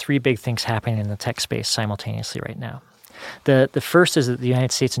there are three big things happening in the tech space simultaneously right now. The first is that the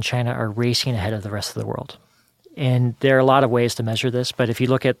United States and China are racing ahead of the rest of the world. And there are a lot of ways to measure this, but if you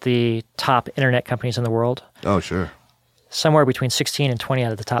look at the top internet companies in the world, oh, sure, somewhere between 16 and 20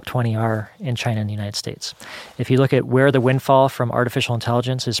 out of the top 20 are in China and the United States. If you look at where the windfall from artificial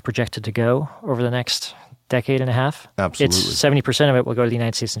intelligence is projected to go over the next decade and a half, absolutely, it's 70% of it will go to the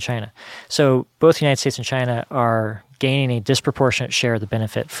United States and China. So both the United States and China are gaining a disproportionate share of the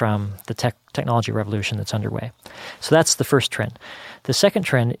benefit from the technology revolution that's underway. So that's the first trend. The second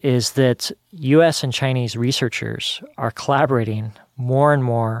trend is that U.S. and Chinese researchers are collaborating more and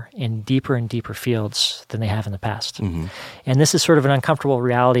more in deeper and deeper fields than they have in the past. Mm-hmm. And this is sort of an uncomfortable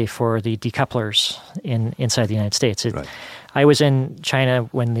reality for the decouplers inside the United States. Right. I was in China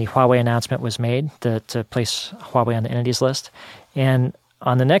when the Huawei announcement was made to place Huawei on the entities list. And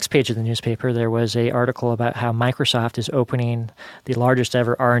on the next page of the newspaper, there was an article about how Microsoft is opening the largest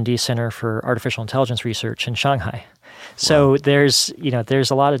ever R&D center for artificial intelligence research in Shanghai. So there's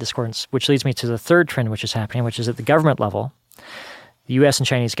a lot of discordance, which leads me to the third trend which is happening, which is at the government level. The U.S. and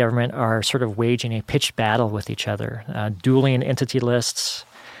Chinese government are sort of waging a pitched battle with each other, dueling entity lists,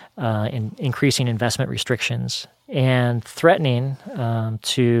 increasing investment restrictions, and threatening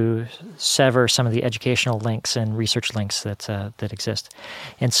to sever some of the educational links and research links that exist.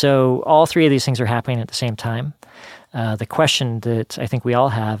 And so all three of these things are happening at the same time. The question that I think we all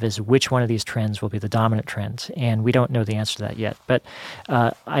have is which one of these trends will be the dominant trend, and we don't know the answer to that yet. But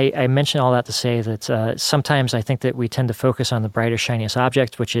I mention all that to say that sometimes I think that we tend to focus on the brightest, shiniest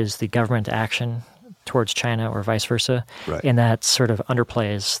object, which is the government action towards China or vice versa, right, and that sort of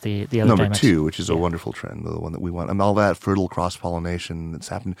underplays the other Number dynamics. two, which is a wonderful trend, the one that we want. And all that fertile cross-pollination that's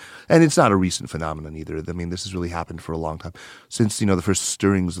happened. And it's not a recent phenomenon either. I mean, this has really happened for a long time. Since, the first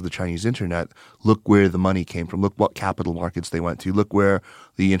stirrings of the Chinese internet, look where the money came from. Look what capital markets they went to. Look where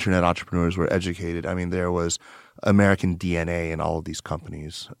the internet entrepreneurs were educated. I mean, there was American DNA in all of these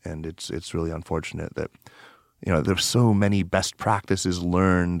companies. And it's really unfortunate that there's so many best practices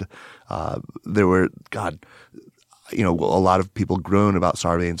learned. There were, a lot of people groan about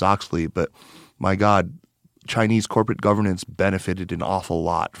Sarbanes-Oxley, but my God, Chinese corporate governance benefited an awful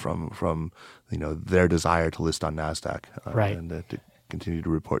lot from their desire to list on NASDAQ right, and to continue to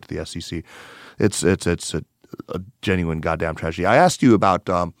report to the SEC. It's a genuine goddamn tragedy. I asked you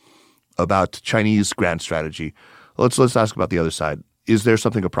about Chinese grand strategy. Let's ask about the other side. Is there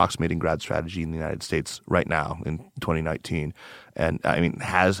something approximating grand strategy in the United States right now in 2019? And I mean,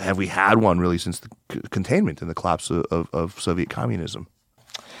 have we had one really since the containment and the collapse of Soviet communism?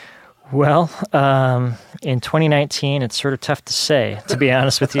 Well, in 2019, it's sort of tough to say, to be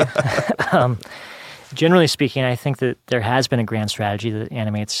honest with you. Generally speaking, I think that there has been a grand strategy that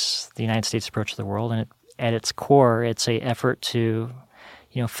animates the United States approach to the world, and at its core, it's an effort to,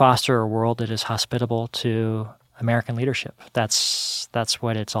 foster a world that is hospitable to American leadership. That's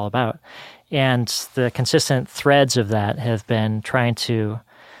what it's all about. And the consistent threads of that have been trying to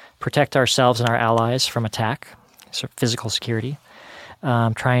protect ourselves and our allies from attack, so physical security,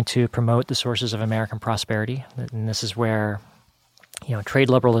 trying to promote the sources of American prosperity. And this is where trade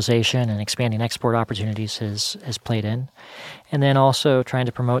liberalization and expanding export opportunities has played in. And then also trying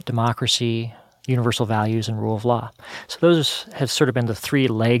to promote democracy, universal values, and rule of law. So those have sort of been the three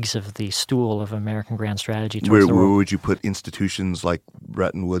legs of the stool of American grand strategy towards the world. Where would you put institutions like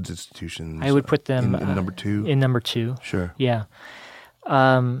Bretton Woods institutions? I would put them in number two? In number two. Sure. Yeah.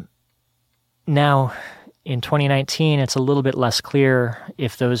 Now, in 2019, it's a little bit less clear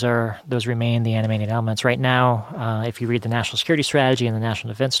if those remain the animating elements. Right now, if you read the national security strategy and the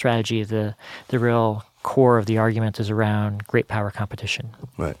national defense strategy, the real core of the argument is around great power competition.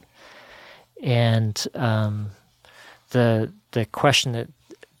 Right. And the question that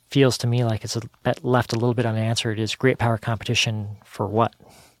feels to me like it's left a little bit unanswered is great power competition for what?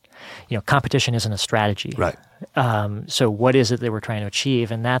 Competition isn't a strategy. Right. So what is it that we're trying to achieve?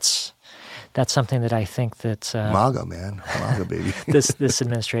 And that's something that I think that MAGA, man. MAGA, baby. this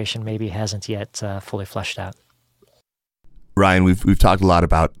administration maybe hasn't yet fully fleshed out. Ryan, we've talked a lot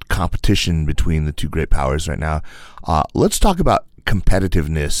about competition between the two great powers right now. Let's talk about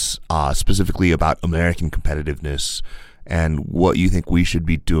competitiveness, specifically about American competitiveness, and what you think we should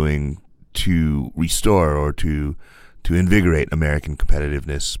be doing to restore or to invigorate American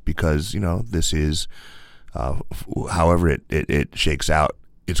competitiveness. Because this is, however it shakes out,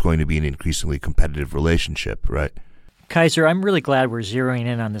 it's going to be an increasingly competitive relationship, right? Kaiser, I'm really glad we're zeroing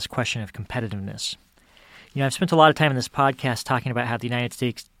in on this question of competitiveness. I've spent a lot of time in this podcast talking about how the United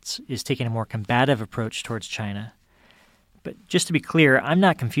States is taking a more combative approach towards China. But just to be clear, I'm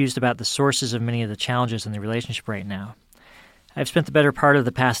not confused about the sources of many of the challenges in the relationship right now. I've spent the better part of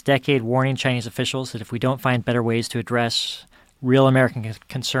the past decade warning Chinese officials that if we don't find better ways to address real American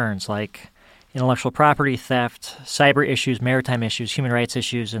concerns like intellectual property theft, cyber issues, maritime issues, human rights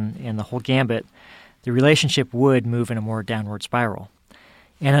issues, and the whole gambit, the relationship would move in a more downward spiral.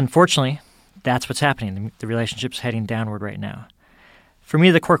 And unfortunately, that's what's happening. The relationship's heading downward right now. For me,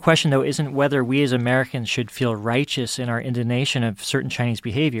 the core question, though, isn't whether we as Americans should feel righteous in our indignation of certain Chinese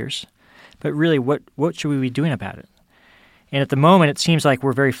behaviors, but really what should we be doing about it? And at the moment, it seems like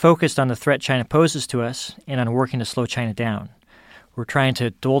we're very focused on the threat China poses to us and on working to slow China down. We're trying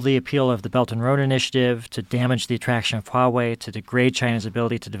to dull the appeal of the Belt and Road Initiative, to damage the attraction of Huawei, to degrade China's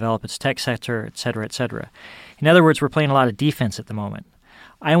ability to develop its tech sector, et cetera, et cetera. In other words, we're playing a lot of defense at the moment.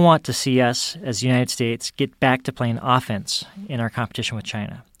 I want to see us, as the United States, get back to playing offense in our competition with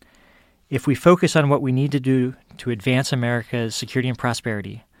China. If we focus on what we need to do to advance America's security and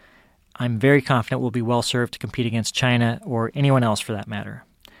prosperity, I'm very confident we'll be well served to compete against China or anyone else for that matter.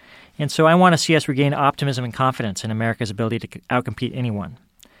 And so I want to see us regain optimism and confidence in America's ability to outcompete anyone.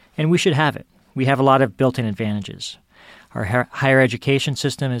 And we should have it. We have a lot of built-in advantages. Our higher education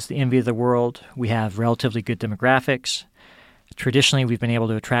system is the envy of the world. We have relatively good demographics. Traditionally, we've been able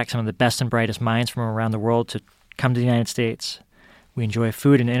to attract some of the best and brightest minds from around the world to come to the United States. We enjoy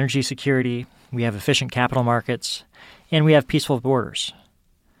food and energy security. We have efficient capital markets. And we have peaceful borders.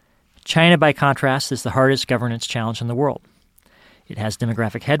 China, by contrast, is the hardest governance challenge in the world. It has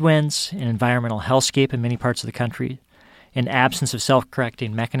demographic headwinds, an environmental hellscape in many parts of the country, an absence of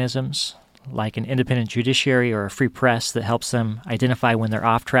self-correcting mechanisms like an independent judiciary or a free press that helps them identify when they're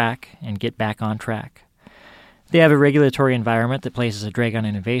off track and get back on track. They have a regulatory environment that places a drag on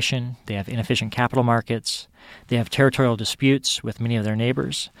innovation. They have inefficient capital markets. They have territorial disputes with many of their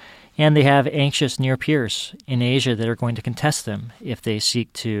neighbors. And they have anxious near peers in Asia that are going to contest them if they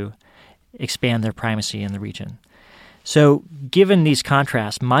seek to expand their primacy in the region. So given these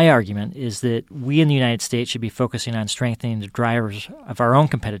contrasts, my argument is that we in the United States should be focusing on strengthening the drivers of our own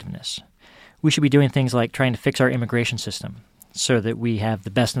competitiveness. We should be doing things like trying to fix our immigration system so that we have the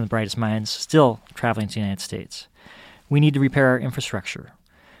best and the brightest minds still traveling to the United States. We need to repair our infrastructure.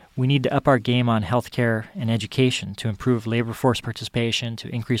 We need to up our game on healthcare and education to improve labor force participation, to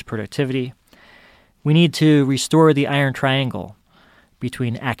increase productivity. We need to restore the iron triangle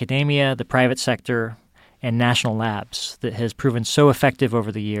between academia, the private sector, and national labs that has proven so effective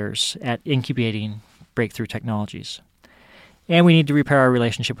over the years at incubating breakthrough technologies. And we need to repair our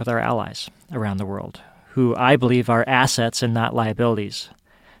relationship with our allies around the world, who I believe are assets and not liabilities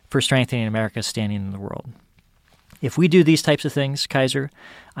for strengthening America's standing in the world. If we do these types of things, Kaiser,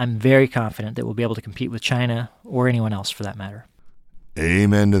 I'm very confident that we'll be able to compete with China or anyone else for that matter.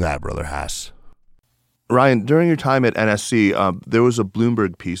 Amen to that, Brother Haas. Ryan, during your time at NSC, there was a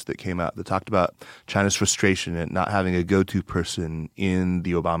Bloomberg piece that came out that talked about China's frustration at not having a go-to person in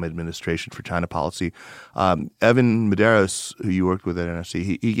the Obama administration for China policy. Evan Medeiros, who you worked with at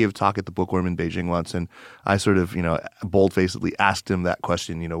NSC, he gave a talk at the Bookworm in Beijing once, and I sort of, bold-facedly asked him that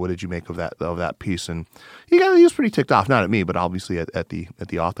question. What did you make of that piece? And he was pretty ticked off, not at me, but obviously at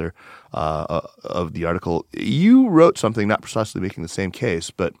the author of the article. You wrote something not precisely making the same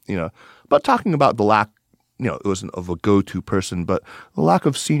case, but talking about the lack it wasn't of a go-to person, but the lack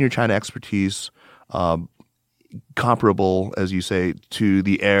of senior China expertise, comparable, as you say, to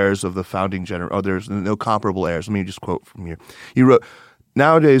the heirs of the founding generation. Oh, there's no comparable heirs. Let me just quote from here. He wrote,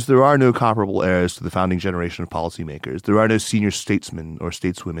 "Nowadays, there are no comparable heirs to the founding generation of policymakers. There are no senior statesmen or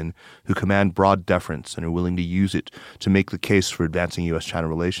stateswomen who command broad deference and are willing to use it to make the case for advancing U.S.-China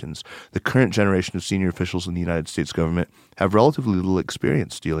relations. The current generation of senior officials in the United States government have relatively little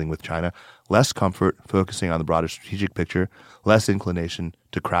experience dealing with China, less comfort focusing on the broader strategic picture, less inclination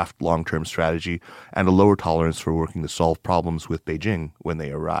to craft long-term strategy, and a lower tolerance for working to solve problems with Beijing when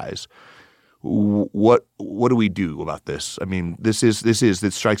they arise." What do we do about this? I mean,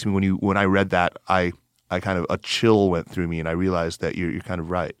 it strikes me when I read that, I kind of, a chill went through me and I realized that you're kind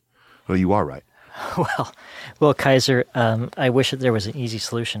of right. Well, you are right. Well, Kaiser, I wish that there was an easy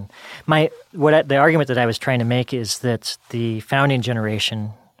solution. The argument that I was trying to make is that the founding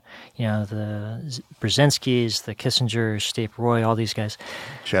generation, the Brzezinskis, the Kissingers, State Roy, all these guys.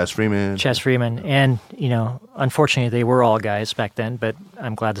 Chas Freeman. And, unfortunately, they were all guys back then, but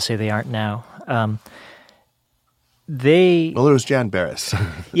I'm glad to say they aren't now. There was Jan Barris.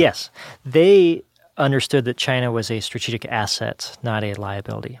 Yes. They understood that China was a strategic asset, not a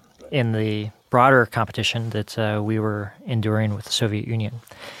liability, in the broader competition that we were enduring with the Soviet Union.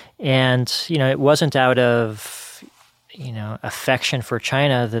 And, it wasn't out of affection for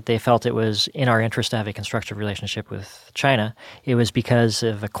China that they felt it was in our interest to have a constructive relationship with China. It was because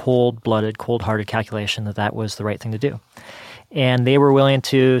of a cold-blooded, cold-hearted calculation that was the right thing to do. And they were willing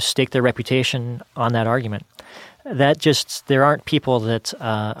to stake their reputation on that argument. There aren't people that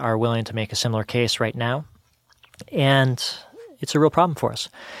are willing to make a similar case right now. And it's a real problem for us.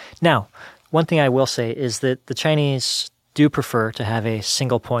 Now, one thing I will say is that the Chinese do prefer to have a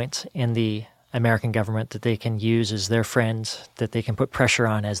single point in the American government that they can use as their friend, that they can put pressure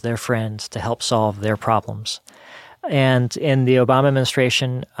on as their friend to help solve their problems. And in the Obama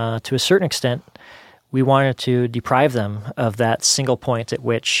administration, to a certain extent, we wanted to deprive them of that single point at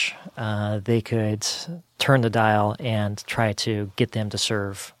which they could turn the dial and try to get them to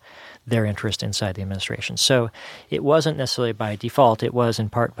serve their interest inside the administration. So it wasn't necessarily by default, it was in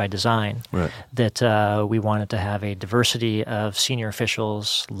part by design, right, that we wanted to have a diversity of senior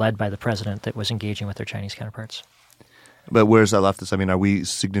officials led by the president that was engaging with their Chinese counterparts. But where has that left us? I mean, are we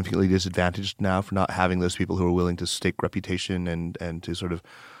significantly disadvantaged now for not having those people who are willing to stake reputation and to sort of,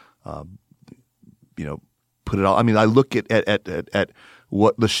 put it all? I mean, I look at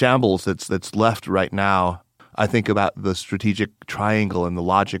what the shambles that's left right now. I think about the strategic triangle and the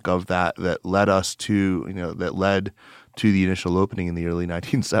logic of that led us to, that led to the initial opening in the early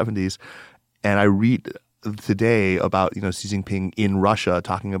 1970s. And I read today about, Xi Jinping in Russia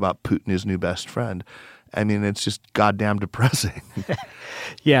talking about Putin, his new best friend. I mean, it's just goddamn depressing.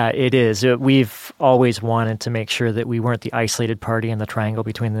 Yeah, it is. We've always wanted to make sure that we weren't the isolated party in the triangle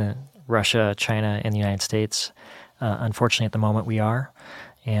between Russia, China, and the United States. Unfortunately, at the moment, we are.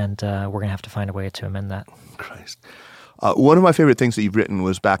 And we're going to have to find a way to amend that. Christ. One of my favorite things that you've written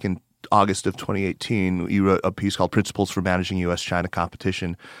was back in August of 2018. You wrote a piece called Principles for Managing U.S.-China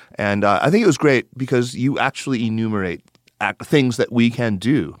Competition. And I think it was great because you actually enumerate things that we can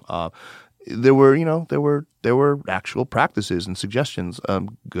do. There were actual practices and suggestions,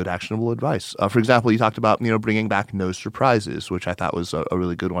 good actionable advice. For example, you talked about, bringing back no surprises, which I thought was a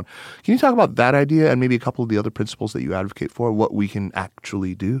really good one. Can you talk about that idea and maybe a couple of the other principles that you advocate for, what we can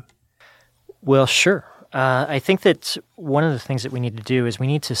actually do? Well, sure. I think that one of the things that we need to do is we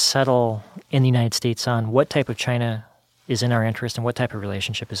need to settle in the United States on what type of China is in our interest and what type of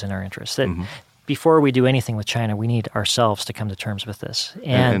relationship is in our interest. That before we do anything with China, we need ourselves to come to terms with this.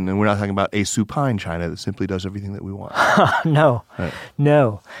 And we're not talking about a supine China that simply does everything that we want. No. Right.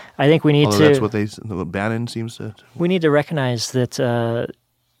 No. I think we need Although that's what Bannon seems to... We need to recognize that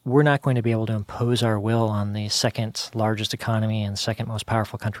we're not going to be able to impose our will on the second largest economy and second most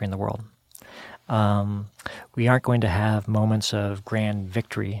powerful country in the world. We aren't going to have moments of grand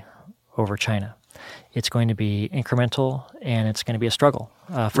victory over China. It's going to be incremental, and it's going to be a struggle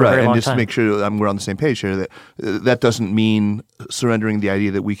for a very long time. And just to make sure we're on the same page here, that doesn't mean surrendering the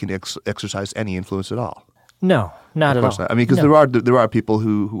idea that we can exercise any influence at all. No, not at all. Not. I mean, because there are people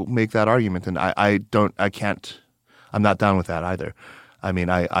who make that argument, and I'm not down with that either. I mean,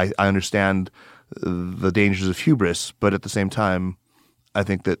 I understand the dangers of hubris, but at the same time, I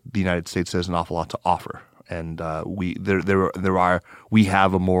think that the United States has an awful lot to offer. And we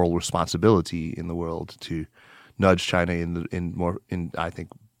have a moral responsibility in the world to nudge China in I think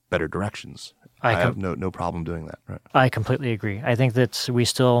better directions. I have no problem doing that. Right? I completely agree. I think that we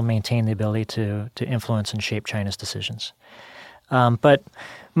still maintain the ability to influence and shape China's decisions. But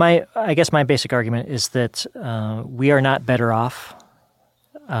I guess my basic argument is that we are not better off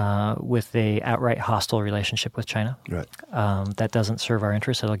with a outright hostile relationship with China. Right. That doesn't serve our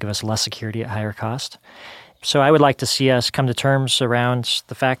interests. It'll give us less security at higher cost. So I would like to see us come to terms around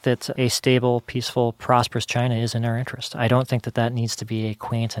the fact that a stable, peaceful, prosperous China is in our interest. I don't think that needs to be a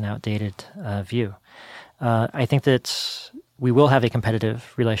quaint and outdated view. I think that we will have a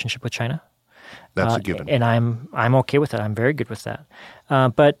competitive relationship with China. That's a given. And I'm okay with that. I'm very good with that.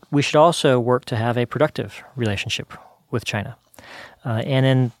 But we should also work to have a productive relationship with China.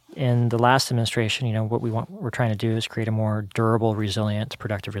 And in the last administration, what we're trying to do is create a more durable, resilient,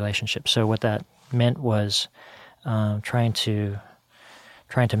 productive relationship. So what that meant was trying to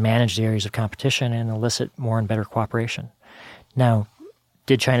manage the areas of competition and elicit more and better cooperation. Now,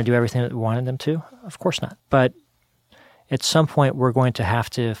 did China do everything that we wanted them to? Of course not. But at some point, we're going to have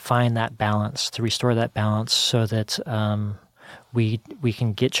to find that balance, to restore that balance so that we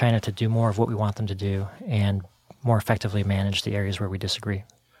can get China to do more of what we want them to do and more effectively manage the areas where we disagree.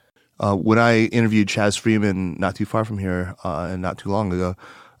 When I interviewed Chaz Freeman not too far from here and not too long ago,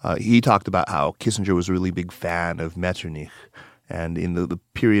 he talked about how Kissinger was a really big fan of Metternich. And in the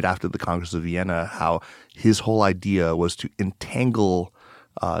period after the Congress of Vienna, how his whole idea was to entangle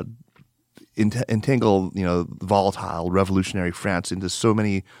volatile revolutionary France into so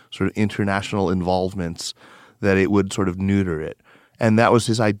many sort of international involvements that it would sort of neuter it. And that was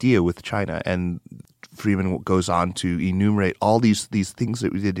his idea with China. And Freeman goes on to enumerate all these things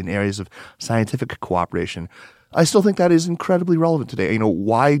that we did in areas of scientific cooperation. I still think that is incredibly relevant today.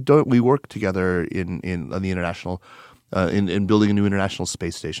 Why don't we work together on the international, in building a new international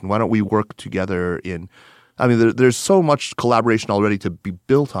space station? Why don't we work together there's so much collaboration already to be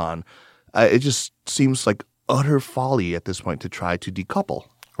built on. It just seems like utter folly at this point to try to decouple.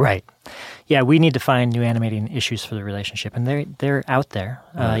 Right. Yeah, we need to find new animating issues for the relationship, and they're out there.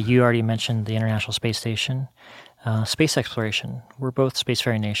 You already mentioned the International Space Station, space exploration. We're both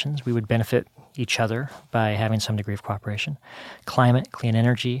spacefaring nations. We would benefit each other by having some degree of cooperation. Climate, clean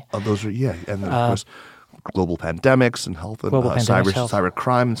energy. Oh, those are, and of course, global pandemics and health and cyber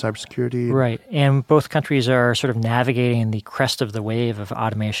crime and cybersecurity. Right. And both countries are sort of navigating the crest of the wave of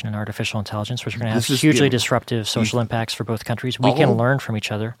automation and artificial intelligence, which are going to have hugely disruptive social impacts for both countries. We can learn from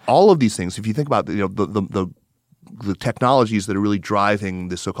each other. All of these things, if you think about the technologies that are really driving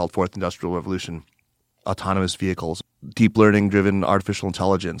this so-called fourth industrial revolution, autonomous vehicles, deep learning-driven artificial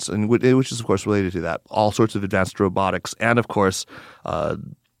intelligence, and which is, of course, related to that, all sorts of advanced robotics, and, of course,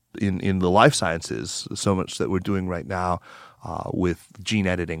 in the life sciences, so much that we're doing right now with gene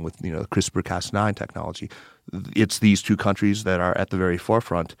editing, with CRISPR-Cas9 technology. It's these two countries that are at the very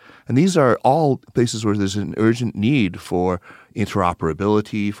forefront. And these are all places where there's an urgent need for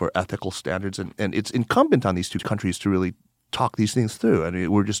interoperability, for ethical standards, and it's incumbent on these two countries to really talk these things through. I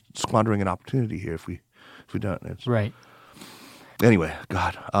mean, we're just squandering an opportunity here if we don't. Right. Anyway,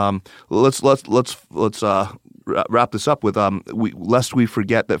 God, let's wrap this up with lest we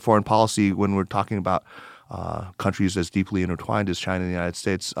forget that foreign policy, when we're talking about countries as deeply intertwined as China and the United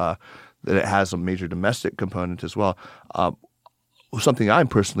States, that it has a major domestic component as well. Something I'm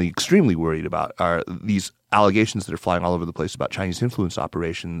personally extremely worried about are these allegations that are flying all over the place about Chinese influence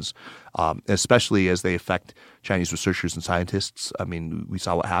operations, especially as they affect Chinese researchers and scientists. I mean, we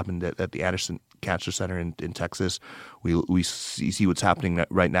saw what happened at the Anderson Cancer Center in Texas. We see what's happening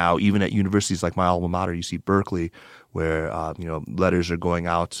right now, even at universities like my alma mater. You see Berkeley, where letters are going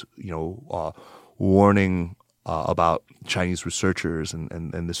out, warning about Chinese researchers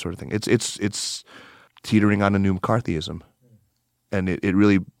and this sort of thing. It's teetering on a new McCarthyism, and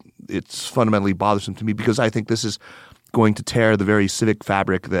it's fundamentally bothersome to me because I think this is going to tear the very civic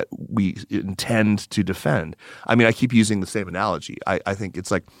fabric that we intend to defend. I mean, I keep using the same analogy. I think it's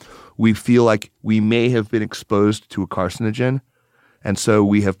like we feel like we may have been exposed to a carcinogen, and so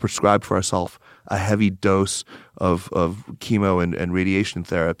we have prescribed for ourselves a heavy dose of chemo and radiation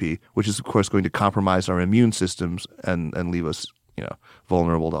therapy, which is, of course, going to compromise our immune systems and leave us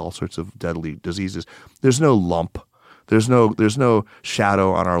vulnerable to all sorts of deadly diseases. There's no lump. There's no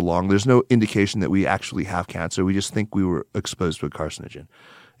shadow on our lung. There's no indication that we actually have cancer. We just think we were exposed to a carcinogen.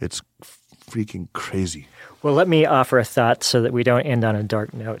 It's freaking crazy. Well, let me offer a thought so that we don't end on a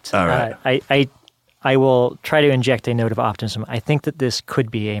dark note. All right. I will try to inject a note of optimism. I think that this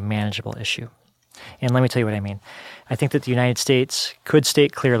could be a manageable issue. And let me tell you what I mean. I think that the United States could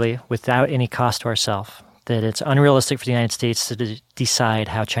state clearly, without any cost to ourselves, that it's unrealistic for the United States to decide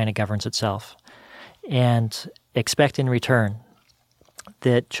how China governs itself. And expect in return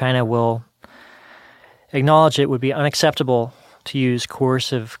that China will acknowledge it would be unacceptable to use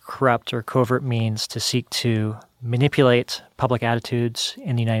coercive, corrupt, or covert means to seek to manipulate public attitudes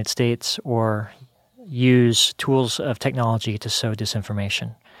in the United States or use tools of technology to sow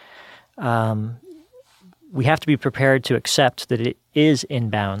disinformation. We have to be prepared to accept that it is in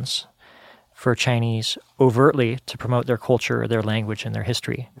bounds for Chinese overtly to promote their culture, their language, and their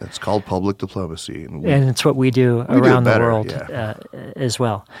history. It's called public diplomacy. And it's what we do around the world as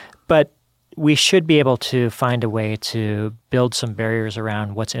well. But we should be able to find a way to build some barriers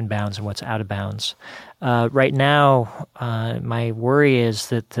around what's in bounds and what's out of bounds. Right now, my worry is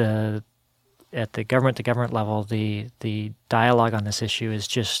that at the government-to-government level, the dialogue on this issue is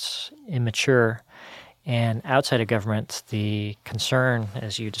just immature. And outside of government, the concern,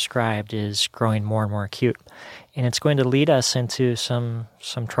 as you described, is growing more and more acute. And it's going to lead us into some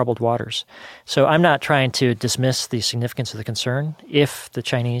troubled waters. So I'm not trying to dismiss the significance of the concern. If the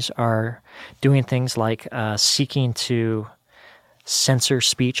Chinese are doing things like seeking to censor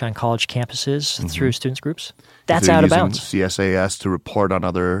speech on college campuses through students groups, that's out of bounds. CSAS to report on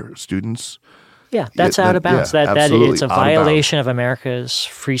other students. Yeah, that's out of bounds. Yeah, that it's a violation of America's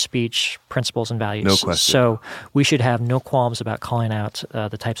free speech principles and values. No question. So we should have no qualms about calling out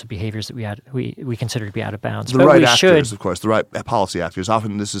the types of behaviors that we consider to be out of bounds. The right actors, of course, the right policy actors.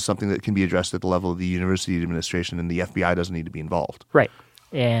 Often this is something that can be addressed at the level of the university administration, and the FBI doesn't need to be involved. Right,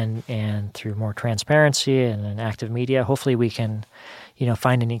 and through more transparency and an active media, hopefully we can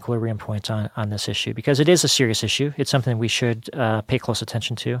find an equilibrium point on this issue, because it is a serious issue. It's something we should pay close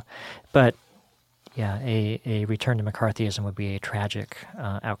attention to, but yeah, a return to McCarthyism would be a tragic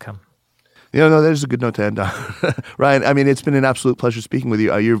outcome. There's a good note to end on. Ryan, I mean, it's been an absolute pleasure speaking with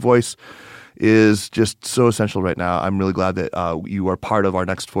you. Your voice is just so essential right now. I'm really glad that you are part of our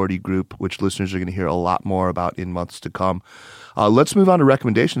Next 40 group, which listeners are going to hear a lot more about in months to come. Let's move on to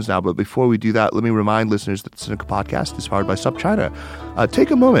recommendations now. But before we do that, let me remind listeners that the Sinica Podcast is powered by SupChina.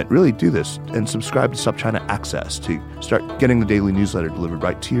 Take a moment, really do this, and subscribe to SupChina Access to start getting the daily newsletter delivered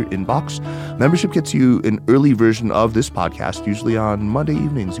right to your inbox. Membership gets you an early version of this podcast, usually on Monday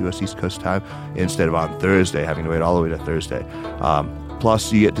evenings, U.S. East Coast time, instead of on Thursday, having to wait all the way to Thursday.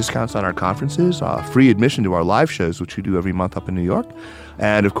 Plus, you get discounts on our conferences, free admission to our live shows, which we do every month up in New York,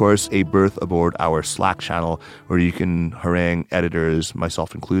 and, of course, a berth aboard our Slack channel where you can harangue editors,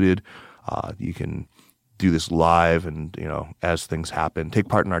 myself included. You can do this live and, as things happen, take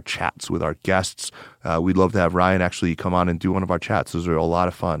part in our chats with our guests. We'd love to have Ryan actually come on and do one of our chats. Those are a lot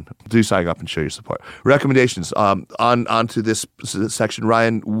of fun. Do sign up and show your support. Recommendations. On to this section.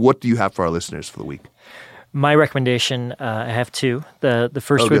 Ryan, what do you have for our listeners for the week? My recommendation, I have two. The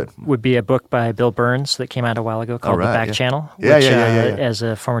first would be a book by Bill Burns that came out a while ago called The Back Channel, which as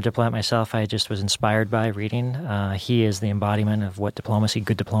a former diplomat myself, I just was inspired by reading. He is the embodiment of what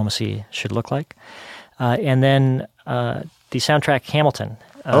good diplomacy should look like. And then the soundtrack Hamilton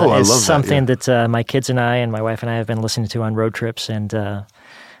is something that my kids and I and my wife and I have been listening to on road trips, and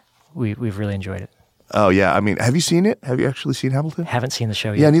we've really enjoyed it. Oh, yeah. I mean, have you seen it? Have you actually seen Hamilton? Haven't seen the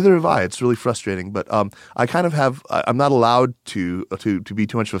show yet. Yeah, neither have I. It's really frustrating. But I kind of have – I'm not allowed to be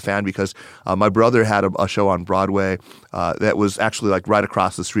too much of a fan because my brother had a show on Broadway that was actually like right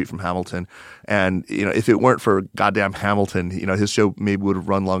across the street from Hamilton. And, if it weren't for goddamn Hamilton, his show maybe would have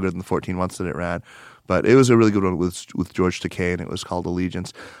run longer than the 14 months that it ran. But it was a really good one with George Takei, and it was called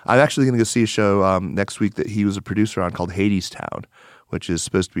Allegiance. I'm actually going to go see a show next week that he was a producer on called Hadestown, which is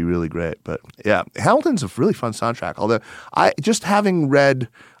supposed to be really great. But yeah, Hamilton's a really fun soundtrack. Although having read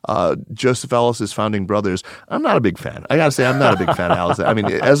Joseph Ellis's Founding Brothers, I'm not a big fan. I gotta say, I'm not a big fan of Ellis. I mean,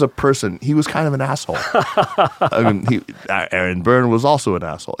 as a person, he was kind of an asshole. I mean, Aaron Burr was also an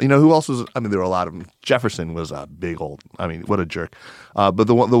asshole. Who else was? I mean, there were a lot of them. Jefferson was a big old. I mean, what a jerk. But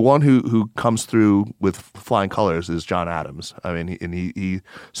the one who comes through with flying colors is John Adams. I mean, he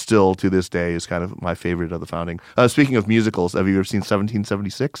still to this day is kind of my favorite of the founding. Speaking of musicals, have you ever seen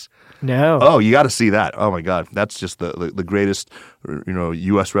 1776? No. Oh, you got to see that. Oh my God, that's just the greatest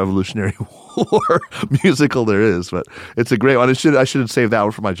U.S. Revolutionary War musical there is. But it's a great one. I should have saved that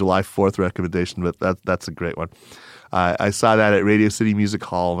one for my July 4th recommendation. But that's a great one. I saw that at Radio City Music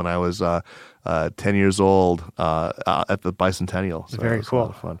Hall when I was 10 years old at the Bicentennial. So very cool. A lot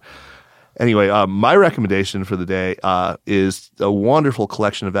of fun. Anyway, my recommendation for the day is a wonderful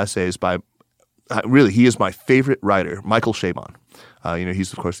collection of essays by really, he is my favorite writer, Michael Chabon.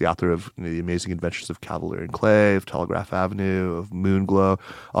 He's, of course, the author of The Amazing Adventures of Cavalier and Clay, of Telegraph Avenue, of Moonglow,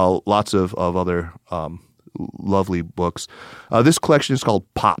 lots of other lovely books. This collection is called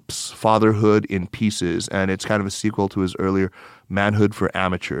Pops, Fatherhood in Pieces, and it's kind of a sequel to his earlier Manhood for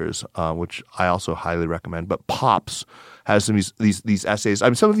Amateurs, which I also highly recommend. But Pops has some these essays. I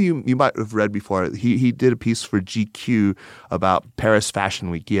mean, some of you might have read before. He did a piece for GQ about Paris Fashion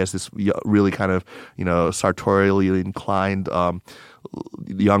Week. He has this really kind of, sartorially inclined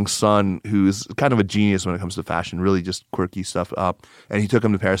young son who's kind of a genius when it comes to fashion, really just quirky stuff. And he took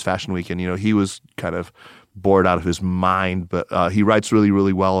him to Paris Fashion Week, and he was kind of bored out of his mind, but he writes really,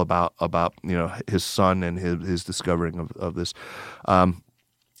 really well about his son and his discovering of this.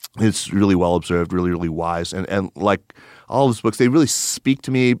 It's really well observed, really, really wise, and like all of his books, they really speak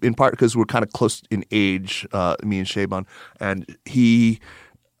to me in part because we're kind of close in age, me and Shaban, and he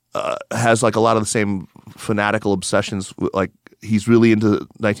has like a lot of the same fanatical obsessions. Like he's really into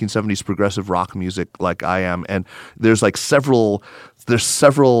 1970s progressive rock music, like I am, and there's several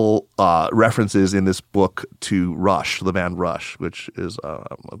references in this book to Rush, the band Rush, which is I'm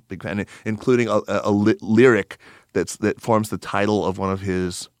a big fan, including a lyric that forms the title of one of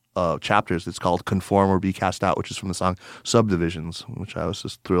his chapters. It's called "Conform or Be Cast Out," which is from the song Subdivisions, which I was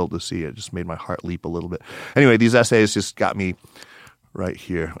just thrilled to see. It just made my heart leap a little bit. Anyway, these essays just got me right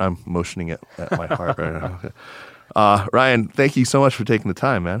here. I'm motioning it at my heart right now. Ryan, thank you so much for taking the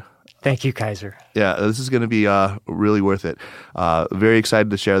time, man. Thank you, Kaiser. Yeah, this is going to be really worth it. Very excited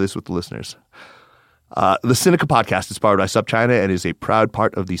to share this with the listeners. The Sinica podcast is powered by SupChina and is a proud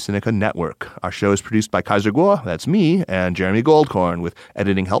part of the Sinica Network. Our show is produced by Kaiser Guo, that's me, and Jeremy Goldkorn, with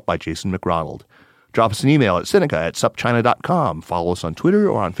editing help by Jason McRonald. Drop us an email at sinica@supchina.com. Follow us on Twitter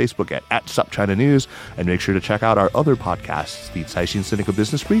or on Facebook at SupChina News. And make sure to check out our other podcasts, the Caixin Sinica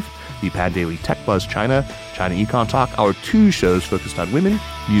Business Brief, the Pan Daily Tech Buzz China, China Econ Talk, our 2 shows focused on women,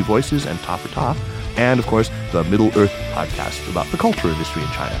 New Voices, and Ta for Ta, and, of course, the Middle Earth podcast about the culture industry in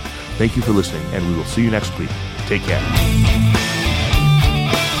China. Thank you for listening, and we will see you next week. Take care.